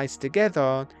synthesized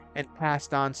together and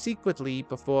passed on secretly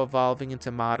before evolving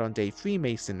into modern-day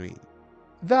Freemasonry.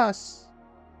 Thus,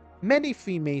 many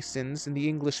Freemasons in the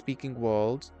English-speaking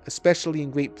world, especially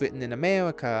in Great Britain and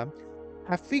America,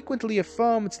 have frequently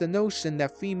affirmed the notion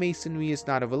that Freemasonry is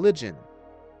not a religion,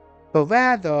 but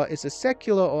rather is a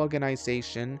secular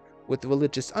organization with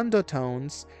religious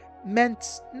undertones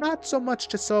meant not so much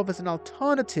to serve as an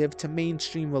alternative to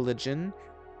mainstream religion,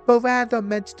 but rather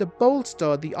meant to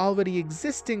bolster the already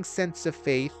existing sense of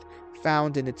faith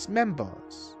found in its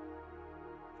members.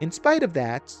 In spite of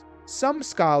that, some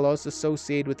scholars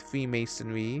associated with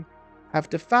Freemasonry have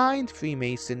defined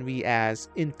Freemasonry as,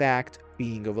 in fact,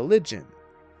 being a religion,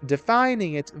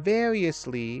 defining it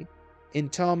variously in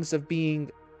terms of being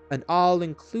an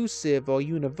all-inclusive or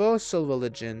universal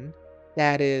religion,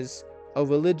 that is, a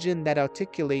religion that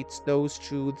articulates those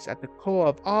truths at the core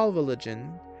of all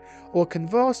religion, or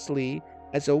conversely,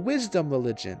 as a wisdom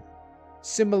religion,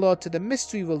 similar to the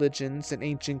mystery religions in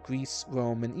ancient Greece,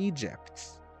 Rome, and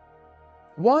Egypt.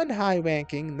 One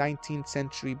high-ranking 19th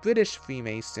century British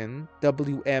Freemason,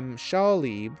 W.M.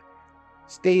 Sharlieb,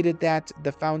 stated that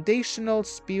the foundational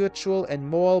spiritual and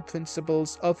moral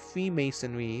principles of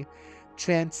Freemasonry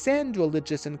transcend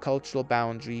religious and cultural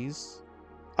boundaries,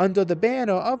 under the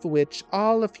banner of which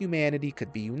all of humanity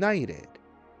could be united.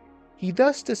 He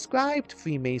thus described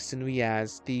Freemasonry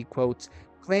as the, quote,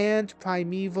 grand,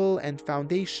 primeval, and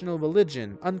foundational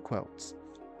religion, unquote,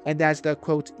 and as the,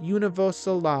 quote,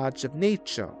 universal lodge of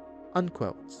nature,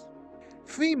 unquote.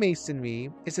 Freemasonry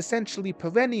is essentially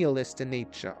perennialist in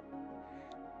nature.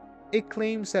 it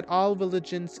claims that all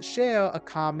religions share a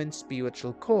common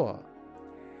spiritual core.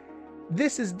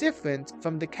 This is different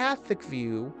from the Catholic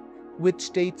view, which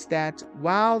states that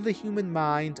while the human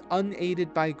mind,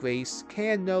 unaided by grace,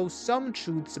 can know some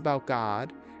truths about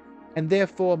God, and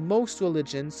therefore most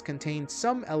religions contain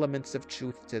some elements of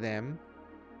truth to them,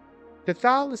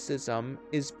 Catholicism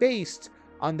is based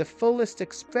on the fullest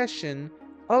expression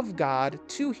of God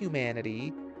to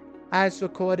humanity, as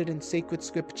recorded in sacred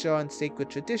scripture and sacred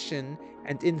tradition,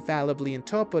 and infallibly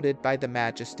interpreted by the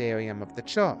magisterium of the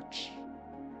Church.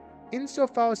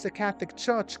 Insofar as the Catholic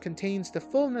Church contains the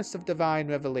fullness of divine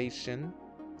revelation,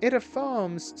 it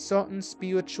affirms certain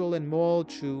spiritual and moral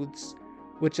truths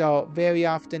which are very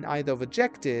often either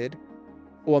rejected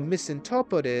or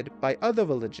misinterpreted by other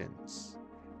religions.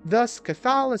 Thus,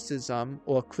 Catholicism,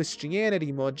 or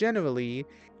Christianity more generally,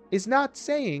 is not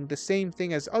saying the same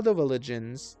thing as other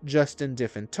religions, just in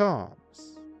different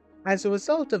terms. As a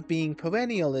result of being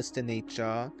perennialist in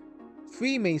nature,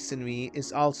 Freemasonry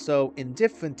is also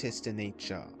indifferentist in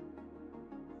nature.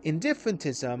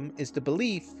 Indifferentism is the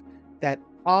belief that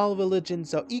all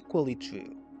religions are equally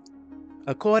true.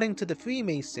 According to the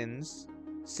Freemasons,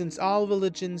 since all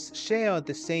religions share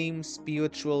the same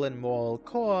spiritual and moral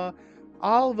core,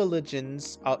 all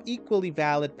religions are equally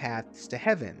valid paths to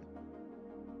heaven.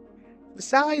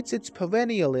 Besides its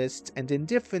perennialist and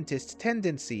indifferentist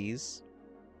tendencies,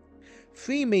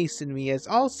 Freemasonry has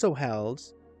also held,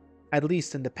 at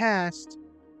least in the past,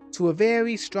 to a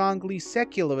very strongly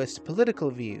secularist political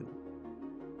view.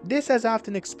 This has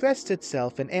often expressed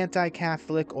itself in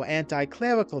anti-Catholic or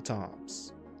anti-clerical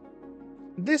terms.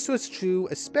 This was true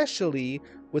especially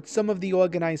with some of the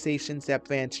organizations that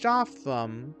branched off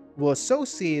from, were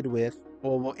associated with,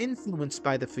 or were influenced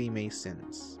by the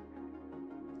Freemasons.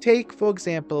 Take, for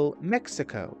example,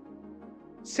 Mexico.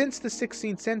 Since the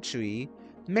 16th century,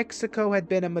 Mexico had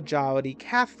been a majority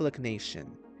Catholic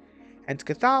nation, and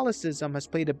Catholicism has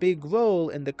played a big role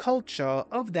in the culture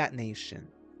of that nation.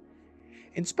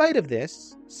 In spite of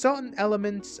this, certain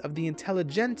elements of the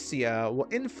intelligentsia were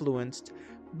influenced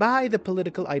by the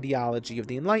political ideology of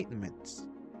the Enlightenment.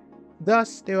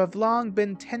 Thus, there have long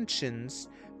been tensions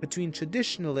between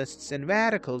traditionalists and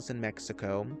radicals in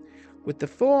Mexico, with the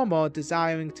former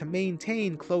desiring to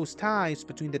maintain close ties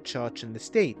between the church and the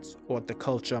state, or the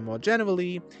culture more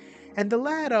generally, and the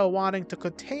latter wanting to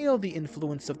curtail the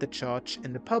influence of the church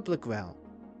in the public realm.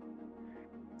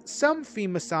 Some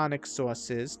Freemasonic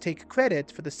sources take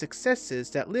credit for the successes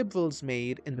that liberals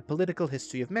made in the political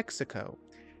history of Mexico,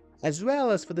 as well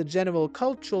as for the general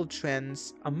cultural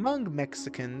trends among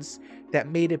Mexicans that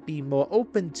made it be more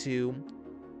open to,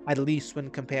 at least when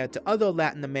compared to other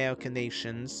Latin American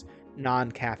nations,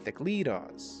 non-Catholic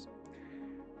leaders.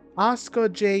 Oscar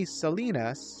J.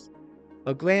 Salinas,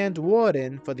 a Grand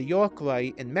Warden for the York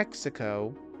Rite in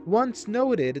Mexico, once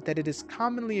noted that it is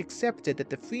commonly accepted that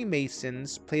the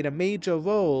Freemasons played a major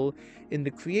role in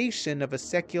the creation of a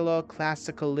secular,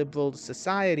 classical liberal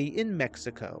society in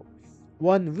Mexico,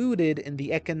 one rooted in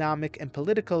the economic and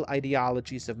political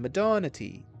ideologies of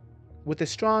modernity, with a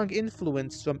strong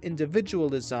influence from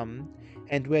individualism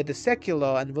and where the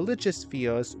secular and religious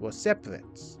spheres were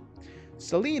separate.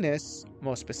 Salinas,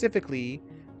 more specifically,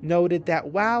 noted that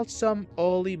while some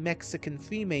early Mexican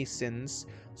Freemasons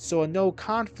saw no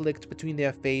conflict between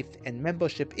their faith and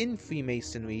membership in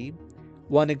Freemasonry,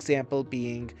 one example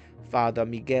being Father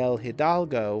Miguel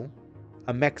Hidalgo,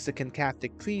 a Mexican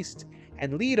Catholic priest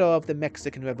and leader of the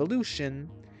Mexican Revolution,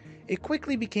 it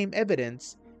quickly became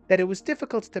evident that it was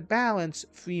difficult to balance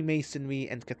Freemasonry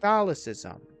and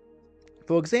Catholicism.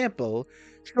 For example,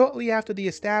 shortly after the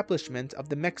establishment of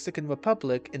the Mexican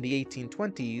Republic in the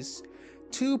 1820s,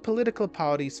 two political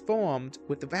parties formed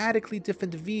with radically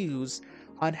different views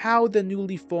on how the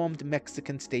newly formed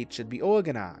Mexican state should be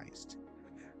organized.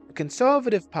 The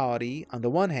Conservative Party, on the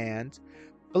one hand,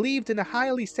 believed in a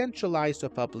highly centralized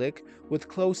republic with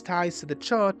close ties to the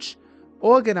church,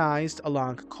 organized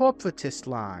along corporatist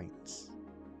lines.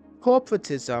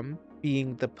 Corporatism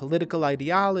being the political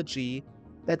ideology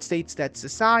that states that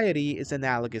society is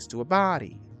analogous to a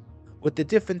body, with the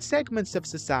different segments of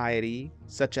society,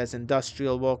 such as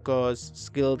industrial workers,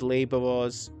 skilled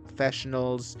laborers,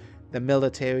 professionals, the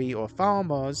military, or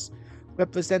farmers,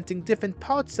 representing different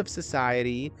parts of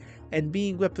society and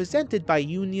being represented by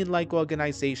union-like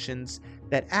organizations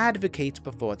that advocate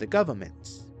before the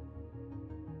government.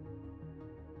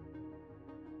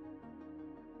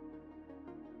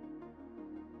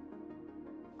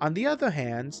 On the other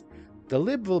hand, the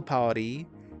Liberal Party,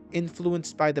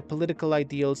 influenced by the political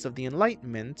ideals of the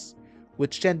Enlightenment,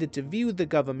 which tended to view the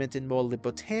government in more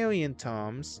libertarian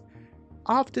terms,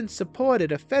 often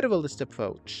supported a federalist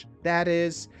approach, that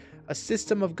is, a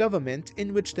system of government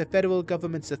in which the federal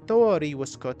government's authority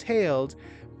was curtailed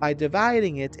by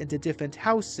dividing it into different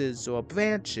houses or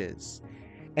branches,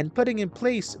 and putting in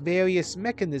place various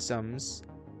mechanisms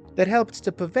that helped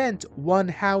to prevent one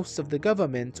house of the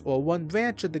government or one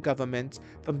branch of the government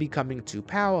from becoming too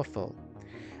powerful,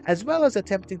 as well as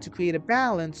attempting to create a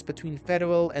balance between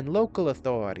federal and local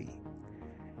authority.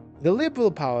 The Liberal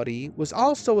Party was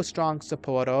also a strong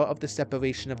supporter of the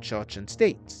separation of church and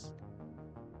state.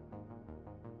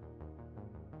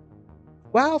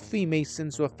 While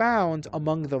Freemasons were found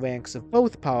among the ranks of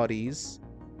both parties,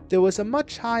 there was a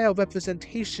much higher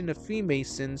representation of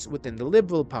Freemasons within the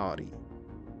Liberal Party.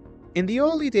 In the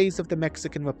early days of the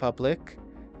Mexican Republic,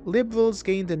 liberals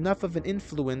gained enough of an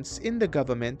influence in the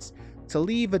government to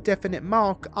leave a definite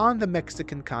mark on the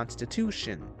Mexican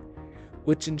Constitution,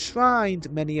 which enshrined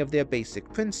many of their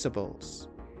basic principles,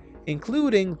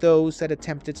 including those that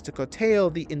attempted to curtail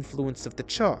the influence of the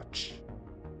Church,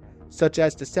 such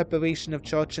as the separation of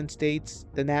church and state,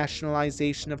 the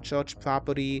nationalization of church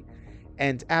property,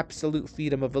 and absolute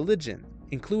freedom of religion,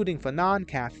 including for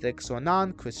non-Catholics or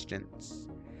non-Christians.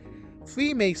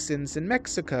 Freemasons in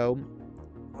Mexico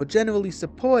were generally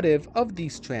supportive of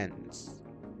these trends.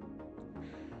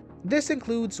 This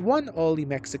includes one early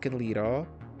Mexican leader,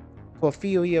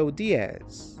 Porfirio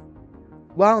Diaz.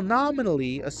 While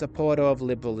nominally a supporter of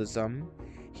liberalism,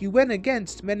 he went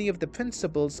against many of the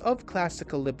principles of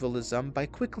classical liberalism by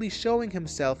quickly showing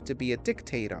himself to be a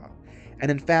dictator,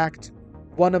 and in fact,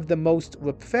 one of the most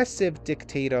repressive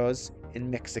dictators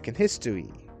in Mexican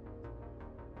history.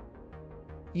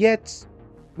 Yet,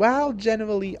 while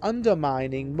generally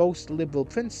undermining most liberal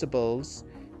principles,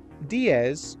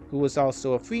 Diaz, who was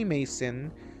also a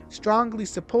Freemason, strongly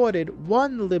supported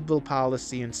one liberal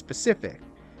policy in specific,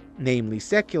 namely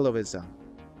secularism.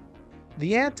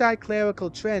 The anti-clerical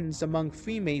trends among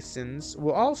Freemasons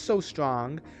were also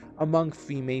strong among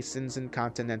Freemasons in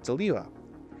continental Europe.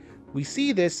 We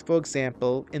see this, for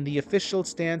example, in the official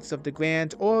stance of the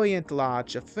Grand Orient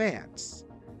Lodge of France,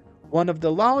 one of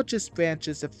the largest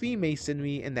branches of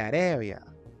Freemasonry in that area.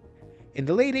 In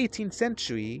the late 18th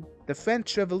century, the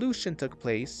French Revolution took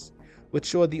place, which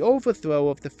saw the overthrow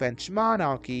of the French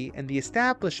monarchy and the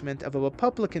establishment of a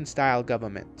republican-style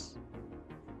government.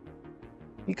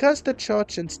 Because the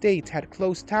church and state had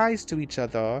close ties to each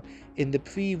other in the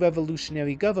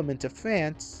pre-revolutionary government of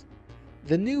France,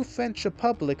 the new French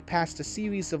Republic passed a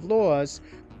series of laws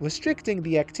restricting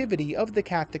the activity of the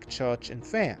Catholic Church in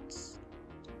France.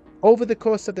 Over the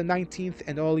course of the 19th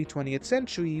and early 20th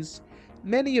centuries,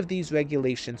 many of these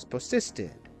regulations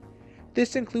persisted.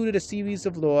 This included a series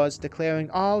of laws declaring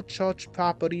all church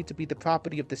property to be the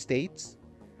property of the states,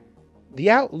 the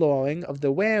outlawing of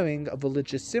the wearing of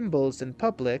religious symbols in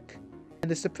public, and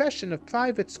the suppression of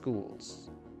private schools,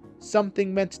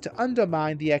 something meant to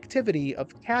undermine the activity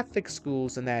of Catholic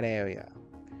schools in that area.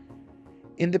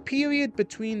 In the period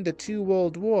between the two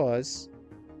world wars,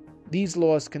 these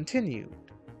laws continued,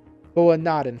 but were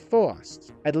not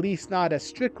enforced, at least not as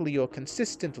strictly or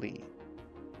consistently.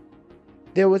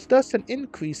 There was thus an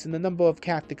increase in the number of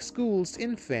Catholic schools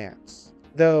in France,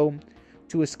 though,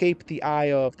 to escape the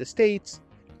ire of the state,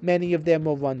 many of them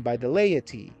were run by the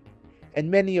laity, and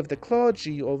many of the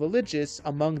clergy or religious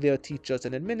among their teachers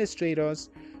and administrators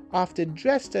often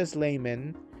dressed as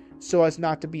laymen so as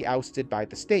not to be ousted by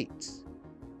the state.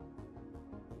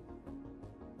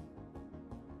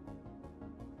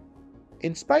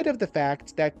 In spite of the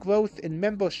fact that growth in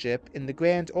membership in the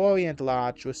Grand Orient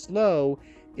Lodge was slow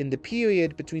in the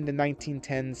period between the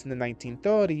 1910s and the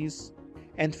 1930s,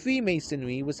 and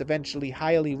Freemasonry was eventually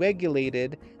highly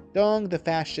regulated during the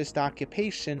fascist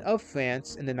occupation of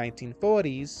France in the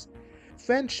 1940s,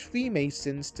 French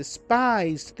Freemasons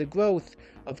despised the growth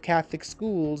of Catholic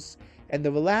schools and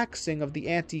the relaxing of the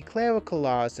anti-clerical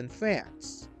laws in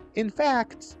France. In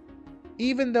fact,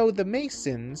 even though the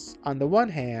Masons, on the one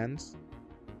hand,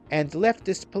 and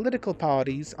leftist political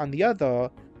parties, on the other,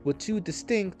 were two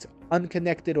distinct,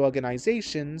 unconnected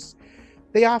organizations,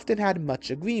 they often had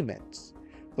much agreement.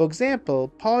 For example,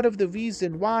 part of the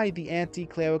reason why the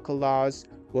anti-clerical laws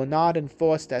were not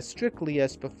enforced as strictly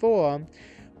as before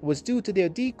was due to their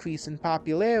decrease in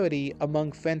popularity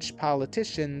among French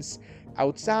politicians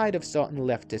outside of certain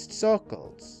leftist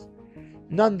circles.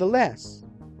 Nonetheless,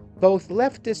 both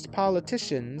leftist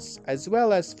politicians as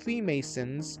well as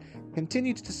Freemasons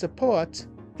continued to support,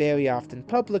 very often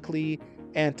publicly,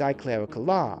 anti-clerical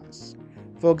laws.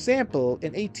 For example,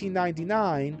 in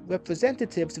 1899,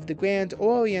 representatives of the Grand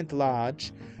Orient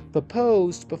Lodge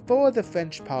proposed before the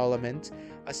French Parliament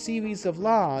a series of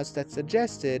laws that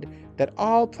suggested that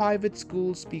all private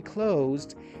schools be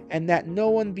closed, and that no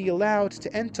one be allowed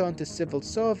to enter into civil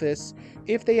service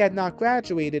if they had not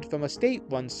graduated from a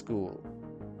state-run school.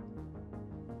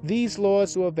 These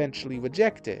laws were eventually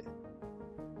rejected.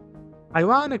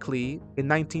 Ironically, in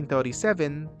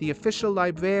 1937, the official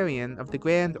librarian of the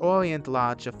Grand Orient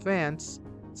Lodge of France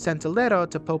sent a letter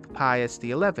to Pope Pius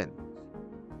XI,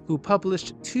 who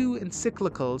published 2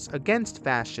 encyclicals against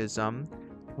fascism,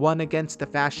 one against the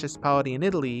fascist party in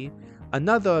Italy,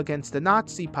 another against the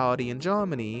Nazi party in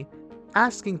Germany,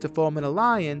 asking to form an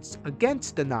alliance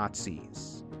against the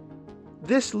Nazis.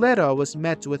 This letter was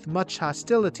met with much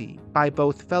hostility by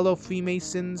both fellow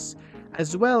Freemasons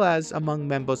as well as among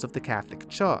members of the Catholic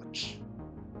Church.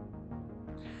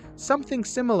 Something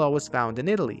similar was found in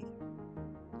Italy.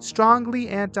 Strongly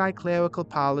anti-clerical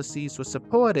policies were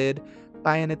supported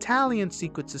by an Italian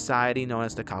secret society known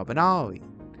as the Carbonari.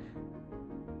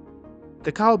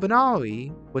 The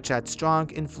Carbonari, which had strong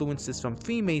influences from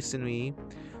Freemasonry,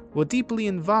 were deeply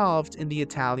involved in the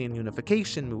Italian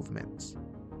unification movement.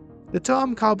 The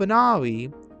term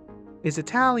Carbonari is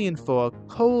Italian for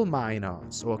coal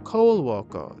miners or coal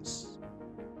workers.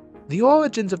 The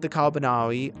origins of the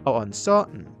Carbonari are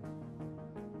uncertain.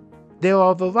 There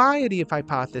are a variety of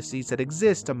hypotheses that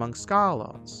exist among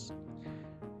scholars.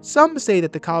 Some say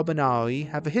that the Carbonari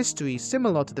have a history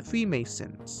similar to the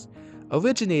Freemasons,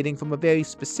 originating from a very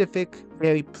specific,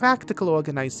 very practical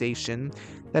organization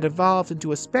that evolved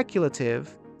into a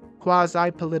speculative,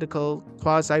 quasi-political,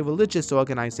 quasi-religious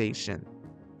organization.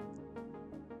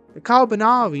 The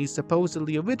Carbonari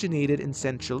supposedly originated in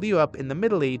Central Europe in the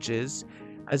Middle Ages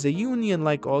as a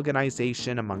union-like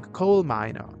organization among coal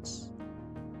miners.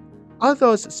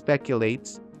 Others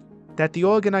speculate that the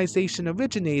organization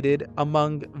originated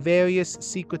among various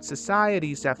secret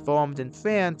societies that formed in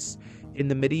France in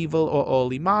the medieval or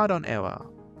early modern era.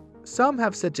 Some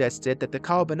have suggested that the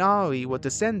Carbonari were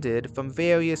descended from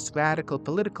various radical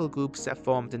political groups that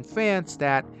formed in France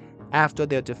that, after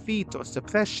their defeat or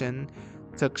suppression,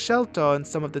 took shelter in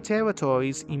some of the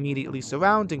territories immediately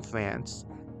surrounding France,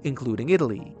 including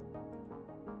Italy.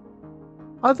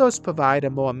 Others provide a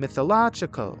more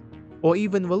mythological or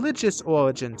even religious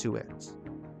origin to it.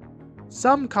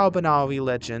 Some Carbonari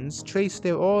legends trace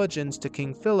their origins to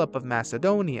King Philip of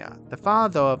Macedonia, the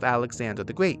father of Alexander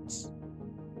the Great,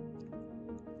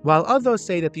 while others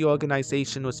say that the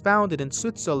organization was founded in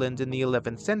Switzerland in the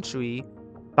 11th century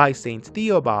by Saint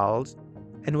Theobald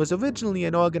and was originally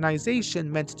an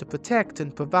organization meant to protect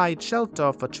and provide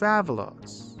shelter for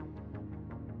travelers.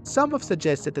 Some have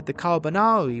suggested that the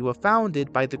Carbonari were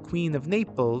founded by the Queen of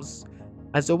Naples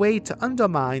as a way to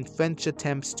undermine French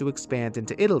attempts to expand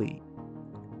into Italy.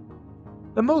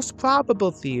 The most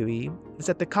probable theory is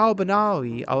that the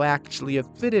Carbonari are actually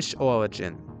of British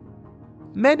origin.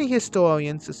 Many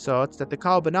historians assert that the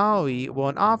Carbonari were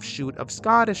an offshoot of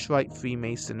Scottish Rite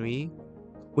Freemasonry,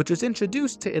 which was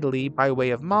introduced to Italy by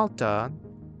way of Malta,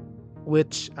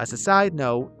 which, as a side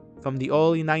note, from the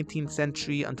early 19th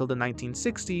century until the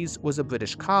 1960s was a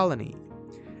British colony.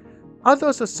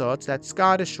 Others assert that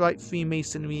Scottish Rite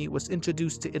Freemasonry was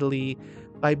introduced to Italy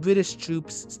by British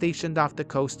troops stationed off the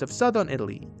coast of southern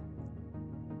Italy.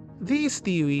 These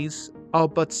theories are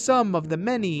but some of the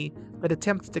many that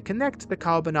attempt to connect the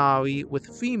Carbonari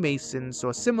with Freemasons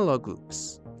or similar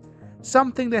groups,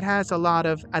 something that has a lot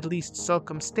of at least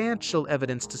circumstantial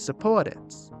evidence to support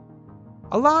it.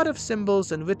 A lot of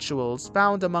symbols and rituals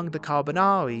found among the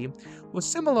Carbonari were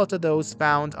similar to those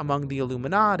found among the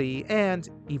Illuminati and,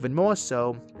 even more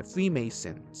so, the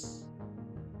Freemasons.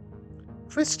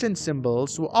 Christian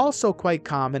symbols were also quite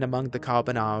common among the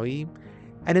Carbonari,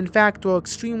 and in fact were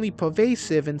extremely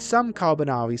pervasive in some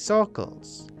Carbonari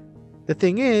circles. The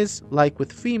thing is, like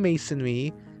with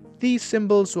Freemasonry, these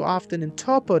symbols were often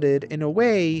interpreted in a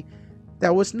way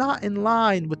that was not in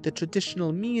line with the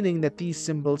traditional meaning that these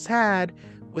symbols had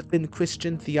within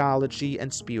Christian theology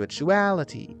and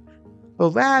spirituality,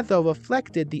 but rather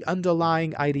reflected the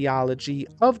underlying ideology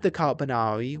of the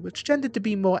Carbonari, which tended to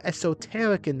be more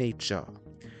esoteric in nature.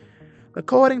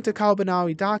 According to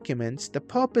Carbonari documents, the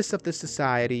purpose of the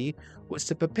society was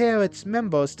to prepare its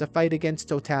members to fight against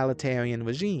totalitarian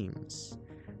regimes.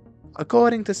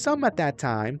 According to some at that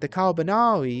time, the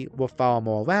Carbonari were far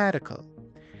more radical.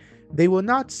 They were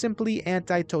not simply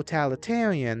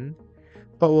anti-totalitarian,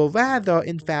 but were rather,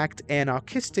 in fact,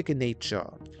 anarchistic in nature,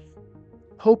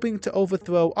 hoping to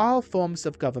overthrow all forms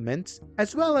of government,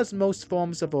 as well as most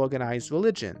forms of organized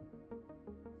religion.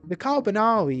 The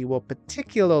Carbonari were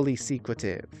particularly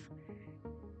secretive,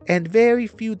 and very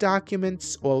few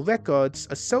documents or records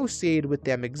associated with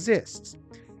them exist,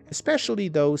 especially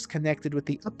those connected with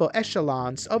the upper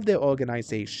echelons of their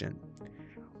organization,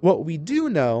 What we do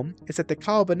know is that the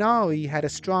Carbonari had a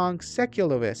strong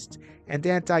secularist and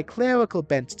anti-clerical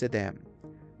bent to them.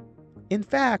 In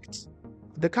fact,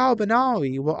 the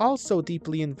Carbonari were also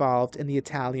deeply involved in the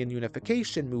Italian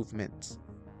unification movement.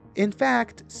 In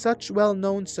fact, such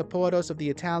well-known supporters of the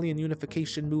Italian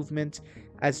unification movement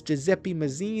as Giuseppe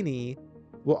Mazzini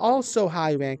were also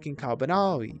high-ranking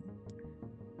Carbonari.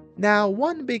 Now,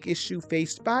 one big issue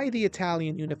faced by the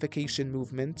Italian unification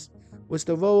movement was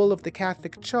the role of the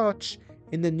Catholic Church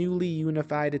in the newly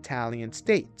unified Italian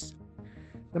state.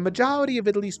 The majority of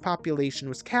Italy's population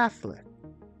was Catholic,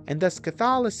 and thus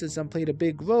Catholicism played a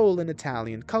big role in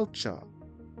Italian culture.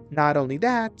 Not only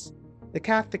that, the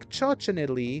Catholic Church in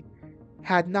Italy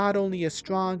had not only a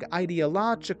strong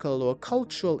ideological or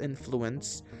cultural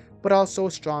influence, but also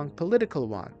a strong political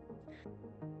one.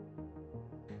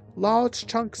 Large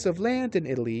chunks of land in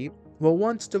Italy were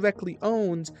once directly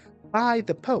owned by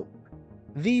the Pope.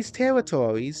 These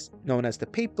territories, known as the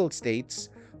Papal States,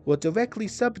 were directly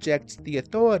subject to the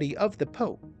authority of the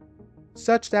Pope,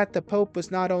 such that the Pope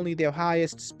was not only their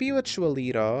highest spiritual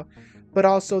leader, but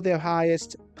also their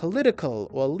highest political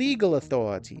or legal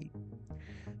authority.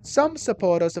 Some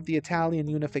supporters of the Italian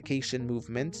unification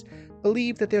movement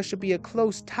believe that there should be a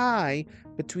close tie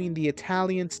between the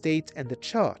Italian state and the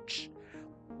Church,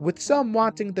 with some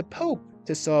wanting the Pope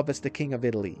to serve as the King of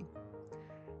Italy.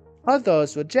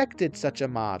 Others rejected such a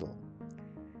model.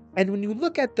 And when you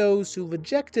look at those who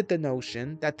rejected the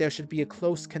notion that there should be a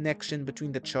close connection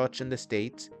between the Church and the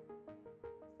state,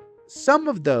 some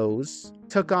of those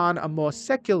took on a more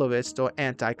secularist or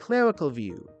anti-clerical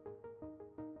view.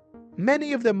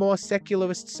 Many of the more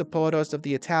secularist supporters of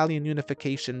the Italian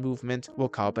unification movement were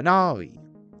Carbonari.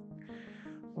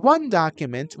 One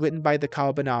document written by the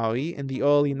Carbonari in the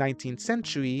early 19th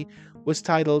century was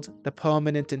titled The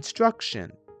Permanent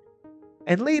Instruction,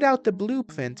 and laid out the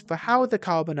blueprint for how the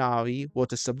Carbonari were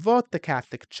to subvert the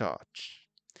Catholic Church.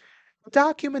 The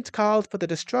document called for the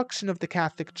destruction of the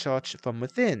Catholic Church from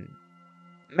within.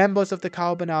 Members of the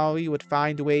Carbonari would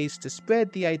find ways to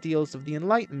spread the ideals of the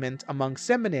Enlightenment among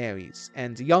seminaries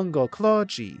and younger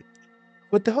clergy,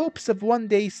 with the hopes of one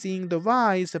day seeing the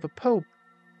rise of a pope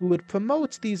who would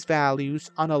promote these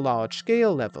values on a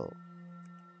large-scale level.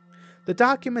 The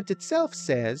document itself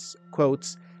says,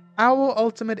 quote, "Our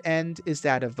ultimate end is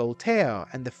that of Voltaire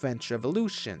and the French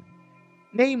Revolution,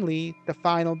 namely the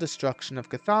final destruction of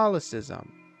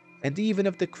Catholicism, and even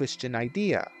of the Christian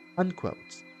idea,"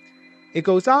 unquote. It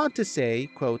goes on to say,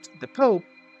 quote, "The Pope,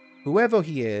 whoever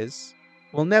he is,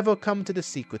 will never come to the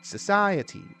secret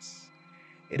societies.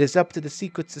 It is up to the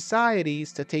secret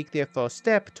societies to take their first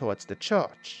step towards the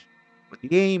Church, with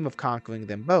the aim of conquering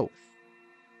them both.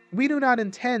 We do not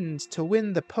intend to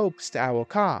win the popes to our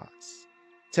cause,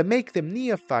 to make them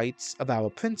neophytes of our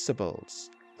principles,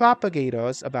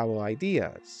 propagators of our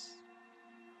ideas.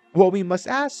 What we must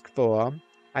ask for,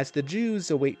 as the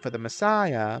Jews await for the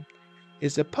Messiah,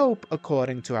 is a pope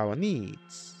according to our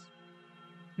needs.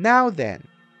 Now then,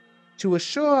 to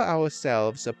assure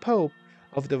ourselves a pope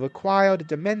of the required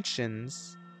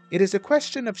dimensions, it is a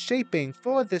question of shaping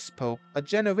for this pope a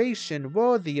generation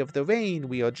worthy of the reign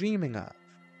we are dreaming of.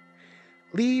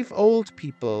 Leave old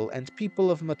people and people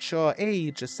of mature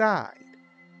age aside.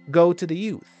 Go to the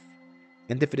youth,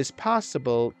 and if it is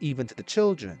possible, even to the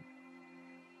children.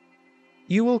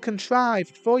 You will contrive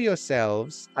for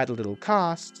yourselves, at a little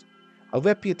cost, a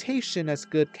reputation as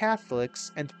good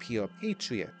Catholics and pure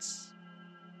patriots.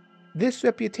 This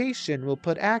reputation will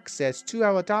put access to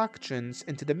our doctrines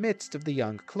into the midst of the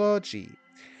young clergy,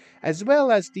 as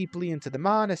well as deeply into the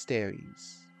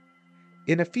monasteries.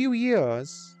 In a few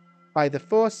years, by the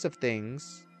force of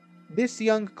things, this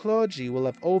young clergy will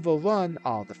have overrun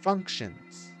all the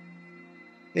functions.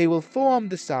 They will form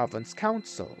the Sovereign's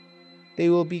Council. They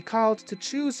will be called to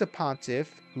choose a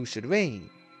pontiff who should reign,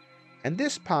 and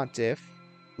this pontiff,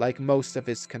 like most of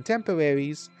his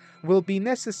contemporaries, will be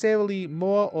necessarily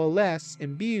more or less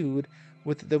imbued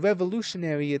with the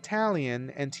revolutionary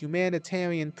Italian and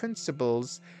humanitarian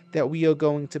principles that we are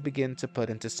going to begin to put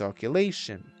into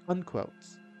circulation."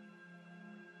 Unquote.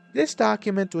 This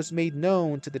document was made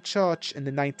known to the Church in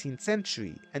the 19th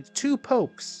century, and two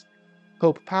popes,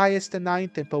 Pope Pius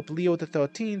IX and Pope Leo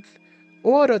XIII,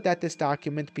 ordered that this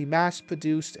document be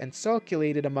mass-produced and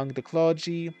circulated among the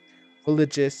clergy,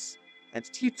 religious, and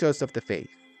teachers of the faith.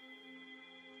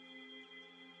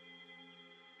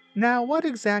 Now, what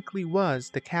exactly was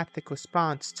the Catholic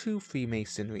response to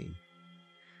Freemasonry?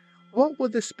 What were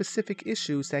the specific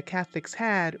issues that Catholics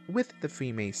had with the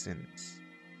Freemasons?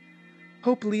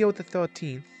 Pope Leo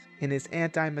XIII, in his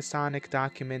anti-Masonic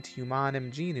document Humanum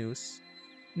Genus,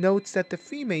 notes that the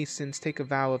Freemasons take a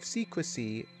vow of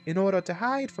secrecy in order to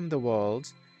hide from the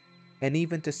world, and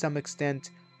even to some extent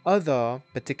other,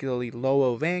 particularly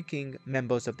lower-ranking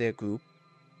members of their group,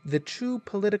 the true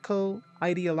political,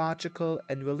 ideological,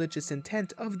 and religious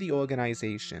intent of the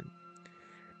organization.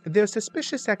 Their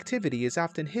suspicious activity is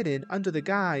often hidden under the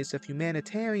guise of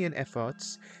humanitarian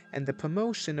efforts and the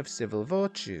promotion of civil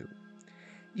virtue.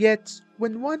 Yet,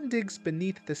 when one digs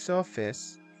beneath the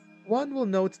surface, one will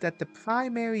note that the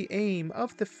primary aim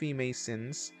of the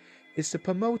Freemasons is to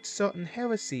promote certain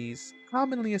heresies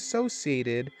commonly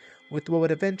associated with what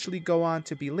would eventually go on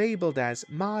to be labeled as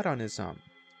modernism.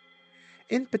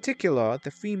 In particular,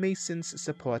 the Freemasons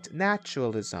support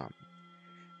naturalism.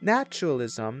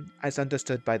 Naturalism, as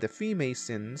understood by the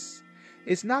Freemasons,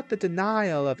 is not the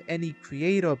denial of any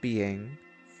creator being,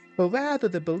 but rather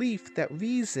the belief that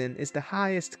reason is the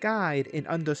highest guide in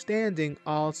understanding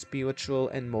all spiritual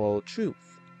and moral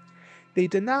truth. They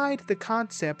denied the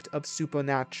concept of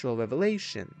supernatural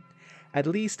revelation, at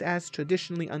least as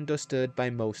traditionally understood by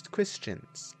most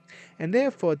Christians, and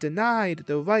therefore denied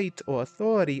the right or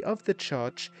authority of the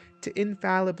Church to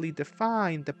infallibly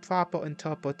define the proper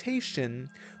interpretation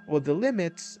or the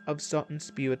limits of certain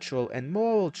spiritual and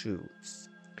moral truths.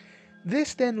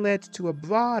 This then led to a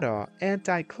broader,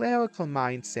 anti-clerical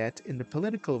mindset in the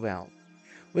political realm,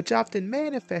 which often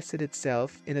manifested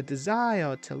itself in a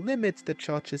desire to limit the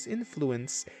Church's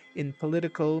influence in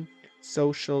political,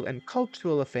 social, and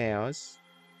cultural affairs,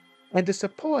 and a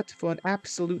support for an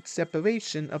absolute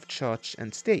separation of church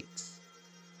and state.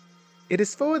 It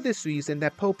is for this reason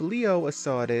that Pope Leo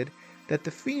asserted that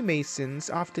the Freemasons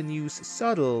often use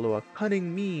subtle or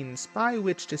cunning means by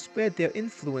which to spread their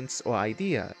influence or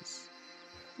ideas.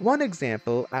 One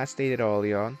example, as stated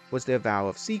earlier, was their vow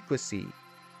of secrecy.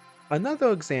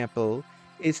 Another example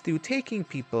is through taking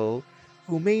people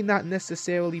who may not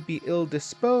necessarily be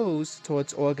ill-disposed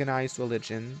towards organized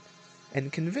religion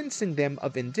and convincing them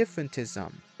of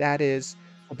indifferentism, that is,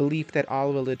 a belief that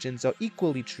all religions are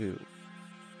equally true.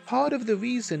 Part of the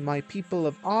reason why people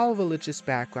of all religious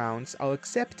backgrounds are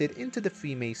accepted into the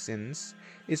Freemasons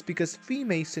is because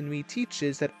Freemasonry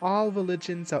teaches that all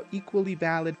religions are equally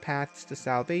valid paths to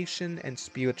salvation and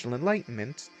spiritual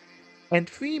enlightenment, and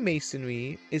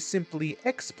Freemasonry is simply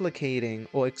explicating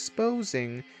or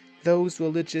exposing those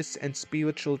religious and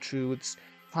spiritual truths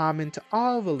common to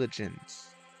all religions.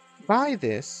 By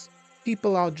this,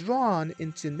 people are drawn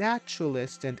into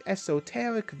naturalist and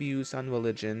esoteric views on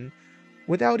religion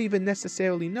without even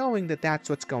necessarily knowing that that's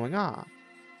what's going on.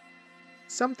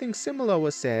 Something similar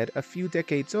was said a few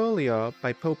decades earlier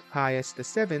by Pope Pius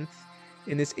VII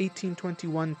in his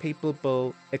 1821 papal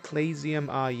bull Ecclesiam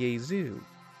a Jesu,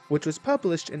 which was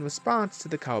published in response to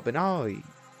the Carbonari.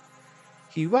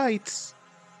 He writes,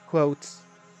 quote,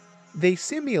 "They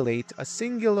simulate a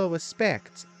singular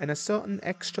respect and a certain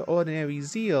extraordinary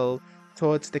zeal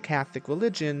towards the Catholic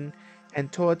religion and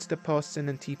towards the person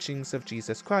and teachings of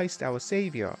Jesus Christ our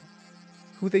Savior,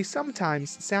 who they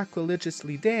sometimes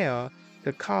sacrilegiously dare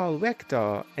to call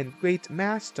rector and great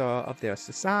master of their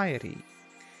society.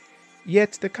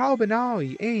 Yet the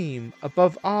Carbonari aim,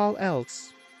 above all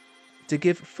else, to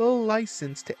give full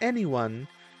license to anyone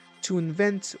to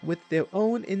invent with their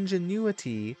own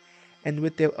ingenuity and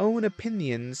with their own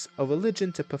opinions a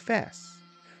religion to profess,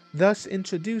 thus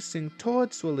introducing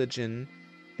towards religion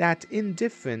that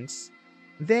indifference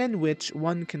than which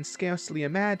one can scarcely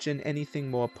imagine anything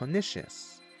more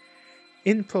pernicious.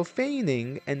 In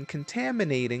profaning and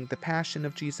contaminating the passion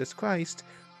of Jesus Christ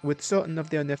with certain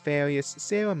of their nefarious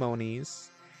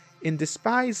ceremonies, in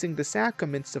despising the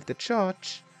sacraments of the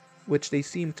Church, which they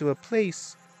seem to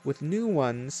replace with new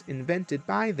ones invented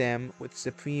by them with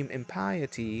supreme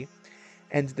impiety,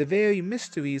 and the very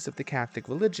mysteries of the Catholic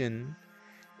religion,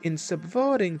 in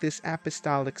subverting this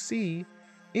apostolic see,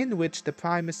 in which the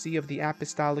primacy of the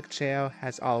apostolic chair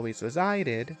has always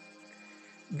resided,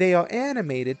 they are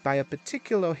animated by a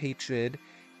particular hatred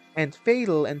and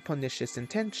fatal and pernicious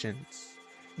intentions.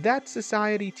 That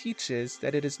society teaches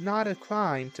that it is not a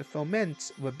crime to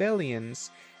foment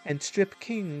rebellions and strip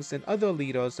kings and other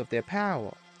leaders of their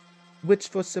power, which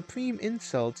for supreme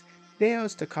insult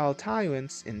dares to call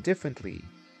tyrants indifferently."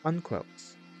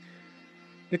 Unquote.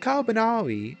 The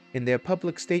Carbonari, in their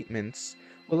public statements,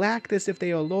 will act as if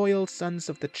they are loyal sons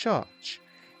of the Church,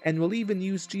 and will even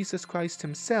use Jesus Christ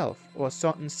himself or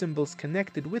certain symbols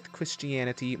connected with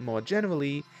Christianity more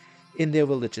generally in their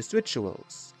religious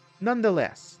rituals.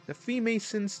 Nonetheless, the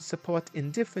Freemasons support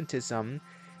indifferentism,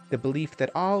 the belief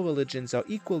that all religions are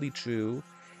equally true,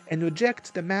 and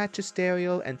reject the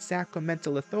magisterial and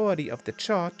sacramental authority of the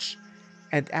Church,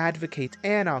 and advocate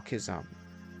anarchism.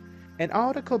 An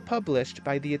article published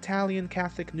by the Italian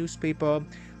Catholic newspaper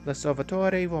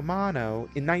L'Osservatore Romano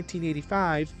in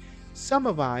 1985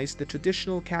 summarized the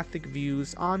traditional Catholic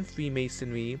views on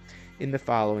Freemasonry in the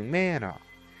following manner.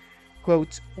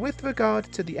 Quote, with regard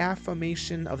to the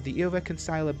affirmation of the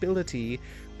irreconcilability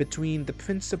between the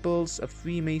principles of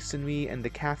Freemasonry and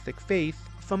the Catholic faith,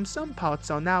 from some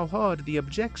parts are now heard the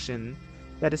objection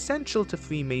that essential to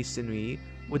Freemasonry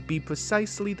would be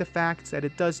precisely the fact that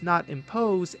it does not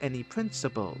impose any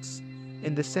principles,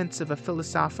 in the sense of a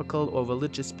philosophical or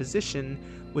religious position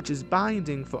which is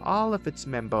binding for all of its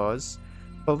members,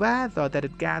 but rather that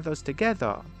it gathers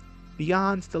together,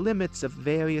 beyond the limits of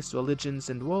various religions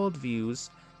and worldviews,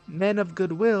 men of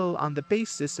goodwill on the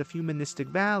basis of humanistic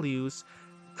values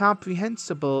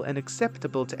comprehensible and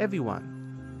acceptable to everyone.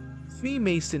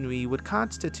 Freemasonry would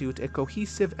constitute a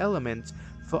cohesive element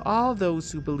for all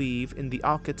those who believe in the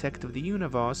architect of the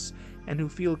universe and who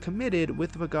feel committed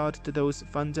with regard to those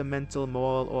fundamental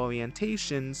moral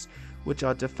orientations which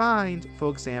are defined, for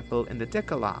example, in the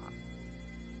Decalogue.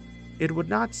 It would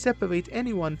not separate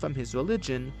anyone from his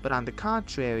religion, but on the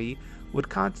contrary, would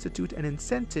constitute an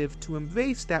incentive to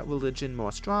embrace that religion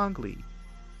more strongly.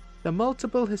 The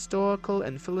multiple historical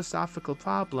and philosophical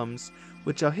problems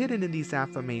which are hidden in these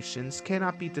affirmations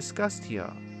cannot be discussed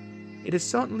here. It is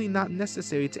certainly not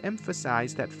necessary to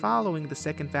emphasize that following the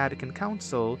Second Vatican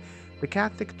Council, the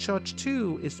Catholic Church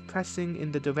too is pressing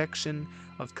in the direction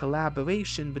of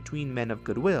collaboration between men of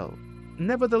goodwill.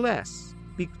 Nevertheless,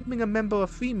 becoming a member of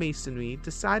Freemasonry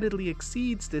decidedly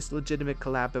exceeds this legitimate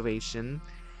collaboration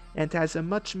and has a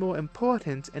much more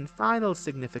important and final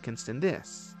significance than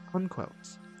this."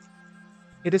 Unquote.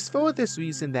 It is for this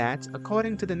reason that,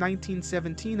 according to the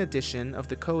 1917 edition of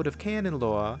the Code of Canon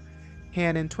Law,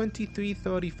 Canon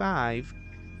 2335,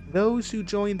 those who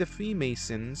join the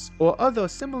Freemasons or other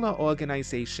similar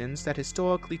organizations that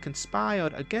historically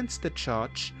conspired against the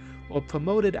Church or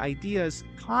promoted ideas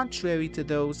contrary to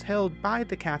those held by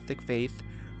the Catholic faith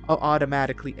are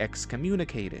automatically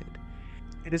excommunicated.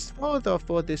 It is further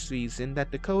for this reason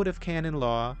that the Code of Canon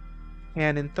Law,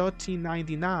 Canon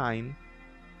 1399,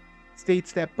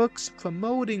 states that books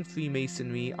promoting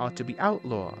Freemasonry are to be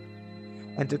outlawed,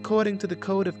 and according to the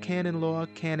Code of Canon Law,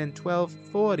 Canon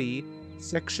 1240,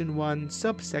 Section 1,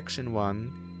 Subsection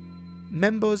 1,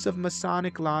 members of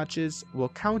Masonic lodges were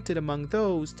counted among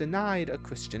those denied a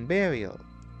Christian burial.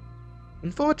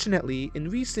 Unfortunately, in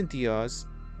recent years,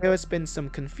 there has been some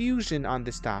confusion on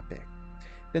this topic.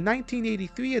 The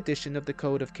 1983 edition of the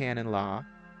Code of Canon Law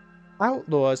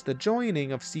outlaws the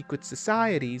joining of secret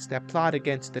societies that plot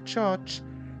against the Church,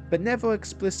 but never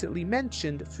explicitly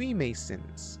mentioned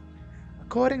Freemasons.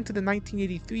 According to the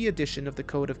 1983 edition of the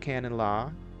Code of Canon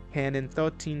Law, Canon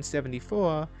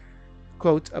 1374,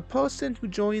 quote, "A person who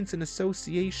joins an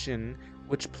association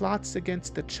which plots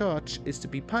against the Church is to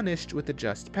be punished with a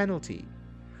just penalty.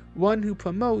 One who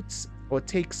promotes or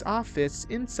takes office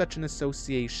in such an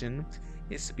association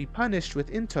is to be punished with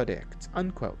interdict."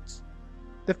 Unquote.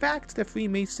 The fact that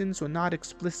Freemasons were not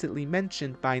explicitly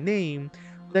mentioned by name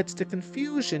led to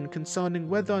confusion concerning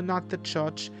whether or not the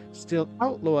Church still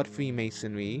outlawed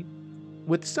Freemasonry,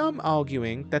 with some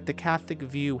arguing that the Catholic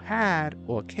view had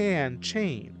or can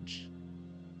change.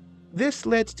 This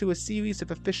led to a series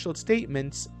of official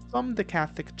statements from the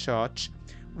Catholic Church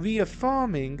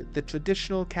reaffirming the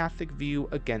traditional Catholic view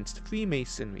against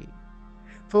Freemasonry.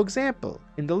 For example,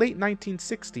 in the late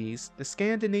 1960s, the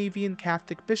Scandinavian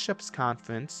Catholic Bishops'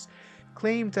 Conference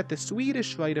claimed that the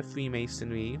Swedish rite of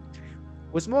Freemasonry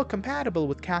was more compatible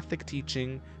with Catholic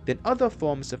teaching than other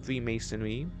forms of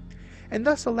Freemasonry, and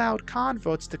thus allowed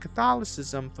converts to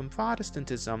Catholicism from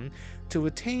Protestantism to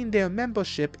retain their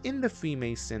membership in the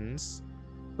Freemasons,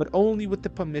 but only with the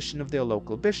permission of their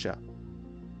local bishop.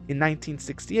 In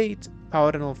 1968,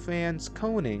 Cardinal Franz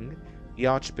Koning, the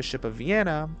Archbishop of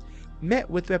Vienna, met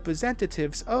with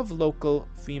representatives of local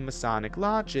Freemasonic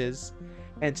lodges,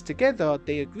 and together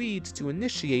they agreed to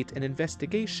initiate an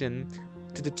investigation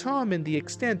to determine the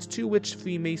extent to which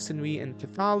Freemasonry and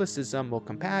Catholicism were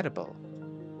compatible.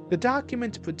 The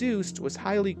document produced was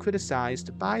highly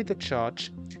criticized by the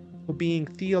Church for being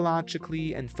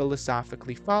theologically and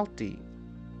philosophically faulty,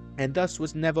 and thus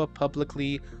was never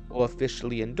publicly or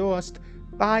officially endorsed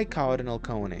by Cardinal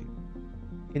Koning.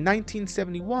 In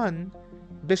 1971,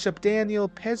 Bishop Daniel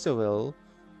Pézeril,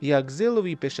 the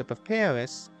auxiliary bishop of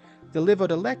Paris,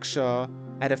 delivered a lecture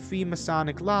at a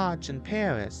Freemasonic lodge in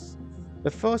Paris, the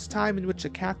first time in which a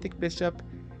Catholic bishop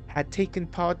had taken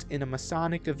part in a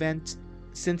Masonic event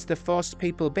since the first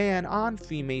papal ban on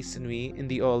Freemasonry in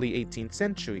the early 18th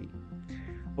century.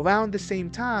 Around the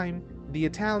same time, the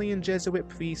Italian Jesuit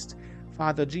priest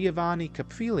Father Giovanni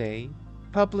Caprile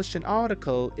published an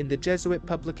article in the Jesuit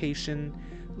publication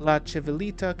La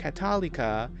Civiltà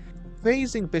Cattolica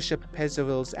praising Bishop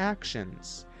Pezeril's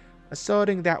actions,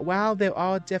 asserting that while there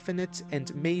are definite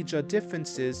and major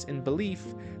differences in belief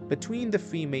between the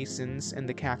Freemasons and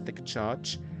the Catholic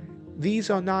Church, these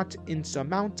are not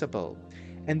insurmountable,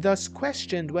 and thus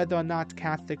questioned whether or not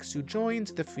Catholics who joined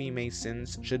the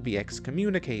Freemasons should be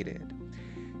excommunicated.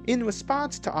 In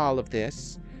response to all of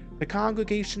this, the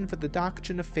Congregation for the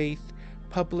Doctrine of Faith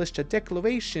published a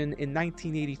declaration in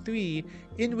 1983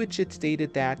 in which it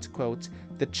stated that, quote,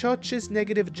 "The Church's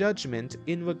negative judgment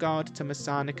in regard to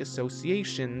Masonic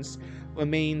associations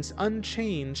remains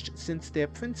unchanged since their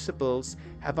principles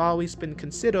have always been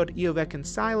considered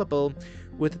irreconcilable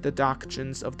with the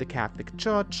doctrines of the Catholic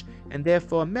Church, and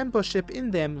therefore membership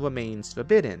in them remains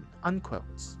forbidden,"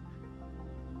 unquote.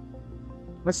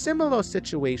 A similar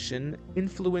situation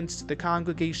influenced the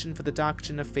Congregation for the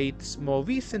Doctrine of Faith's more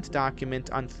recent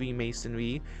document on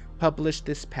Freemasonry, published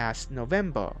this past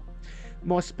November.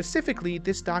 More specifically,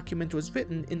 this document was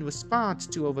written in response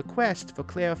to a request for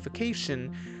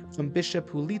clarification from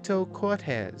Bishop Julito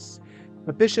Cortez,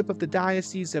 a bishop of the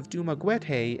Diocese of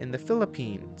Dumaguete in the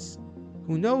Philippines,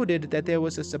 who noted that there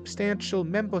was a substantial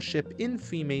membership in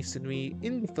Freemasonry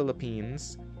in the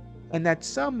Philippines, and that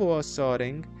some were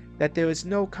asserting that there is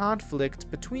no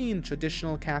conflict between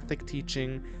traditional Catholic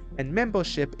teaching and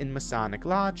membership in Masonic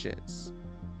lodges.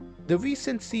 The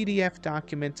recent CDF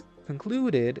document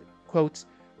concluded, quote,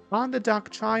 "On the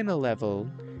doctrinal level,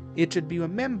 it should be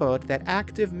remembered that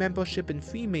active membership in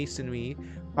Freemasonry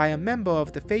by a member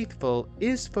of the faithful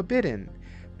is forbidden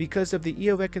because of the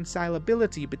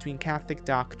irreconcilability between Catholic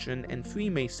doctrine and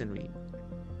Freemasonry.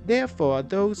 Therefore,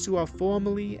 those who are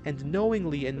formally and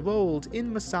knowingly enrolled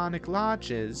in Masonic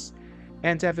lodges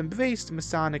and have embraced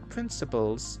Masonic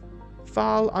principles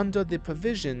fall under the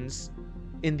provisions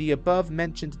in the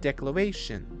above-mentioned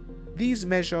declaration. These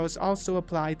measures also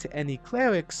apply to any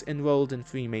clerics enrolled in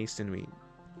Freemasonry,"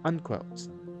 unquote.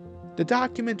 The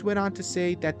document went on to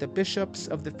say that the bishops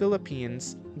of the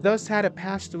Philippines thus had a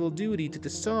pastoral duty to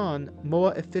discern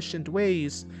more efficient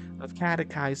ways of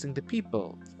catechizing the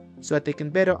people, so that they can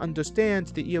better understand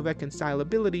the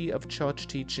irreconcilability of church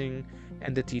teaching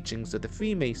and the teachings of the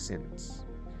Freemasons.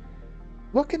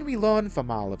 What can we learn from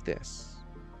all of this?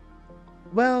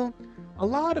 Well, a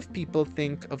lot of people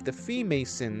think of the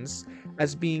Freemasons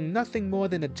as being nothing more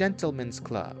than a gentleman's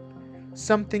club,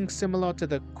 something similar to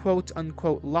the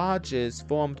quote-unquote lodges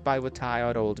formed by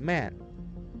retired old men.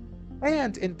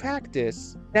 And in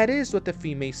practice, that is what the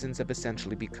Freemasons have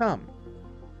essentially become.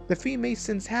 The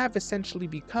Freemasons have essentially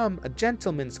become a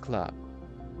gentleman's club,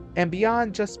 and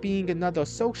beyond just being another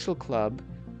social club,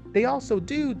 they also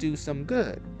do some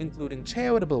good, including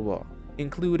charitable work,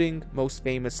 including, most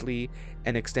famously,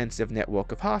 an extensive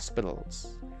network of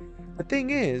hospitals. The thing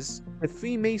is, the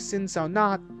Freemasons are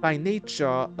not, by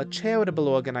nature, a charitable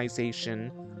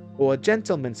organization or a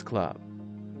gentleman's club.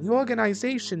 The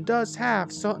organization does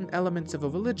have certain elements of a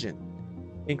religion,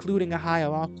 including a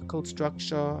hierarchical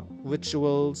structure,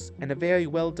 rituals, and a very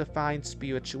well-defined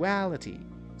spirituality,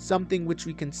 something which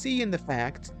we can see in the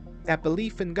fact that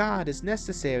belief in God is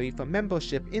necessary for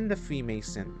membership in the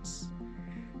Freemasons.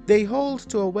 They hold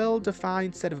to a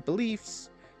well-defined set of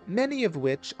beliefs, many of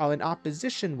which are in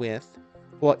opposition with,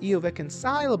 or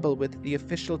irreconcilable with, the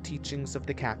official teachings of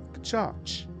the Catholic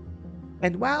Church.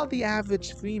 And while the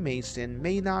average Freemason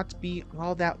may not be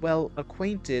all that well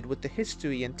acquainted with the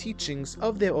history and teachings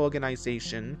of their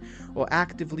organization, or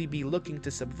actively be looking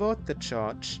to subvert the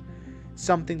Church,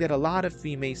 something that a lot of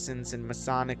Freemasons and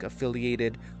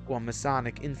Masonic-affiliated or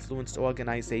Masonic-influenced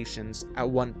organizations at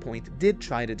one point did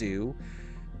try to do,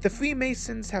 the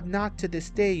Freemasons have not to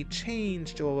this day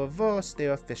changed or reversed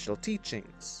their official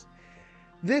teachings.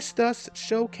 This thus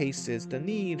showcases the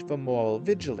need for moral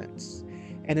vigilance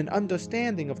and an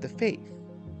understanding of the faith.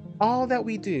 All that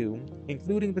we do,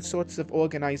 including the sorts of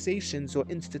organizations or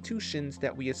institutions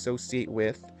that we associate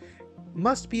with,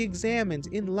 must be examined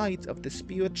in light of the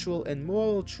spiritual and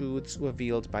moral truths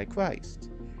revealed by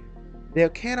Christ. There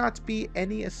cannot be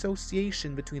any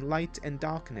association between light and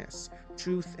darkness,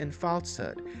 truth and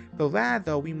falsehood, but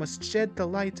rather we must shed the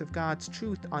light of God's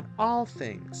truth on all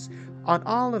things, on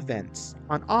all events,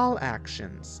 on all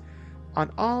actions,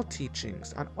 on all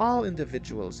teachings, on all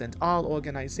individuals and all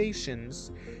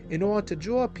organizations, in order to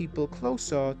draw people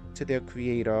closer to their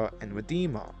Creator and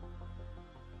Redeemer.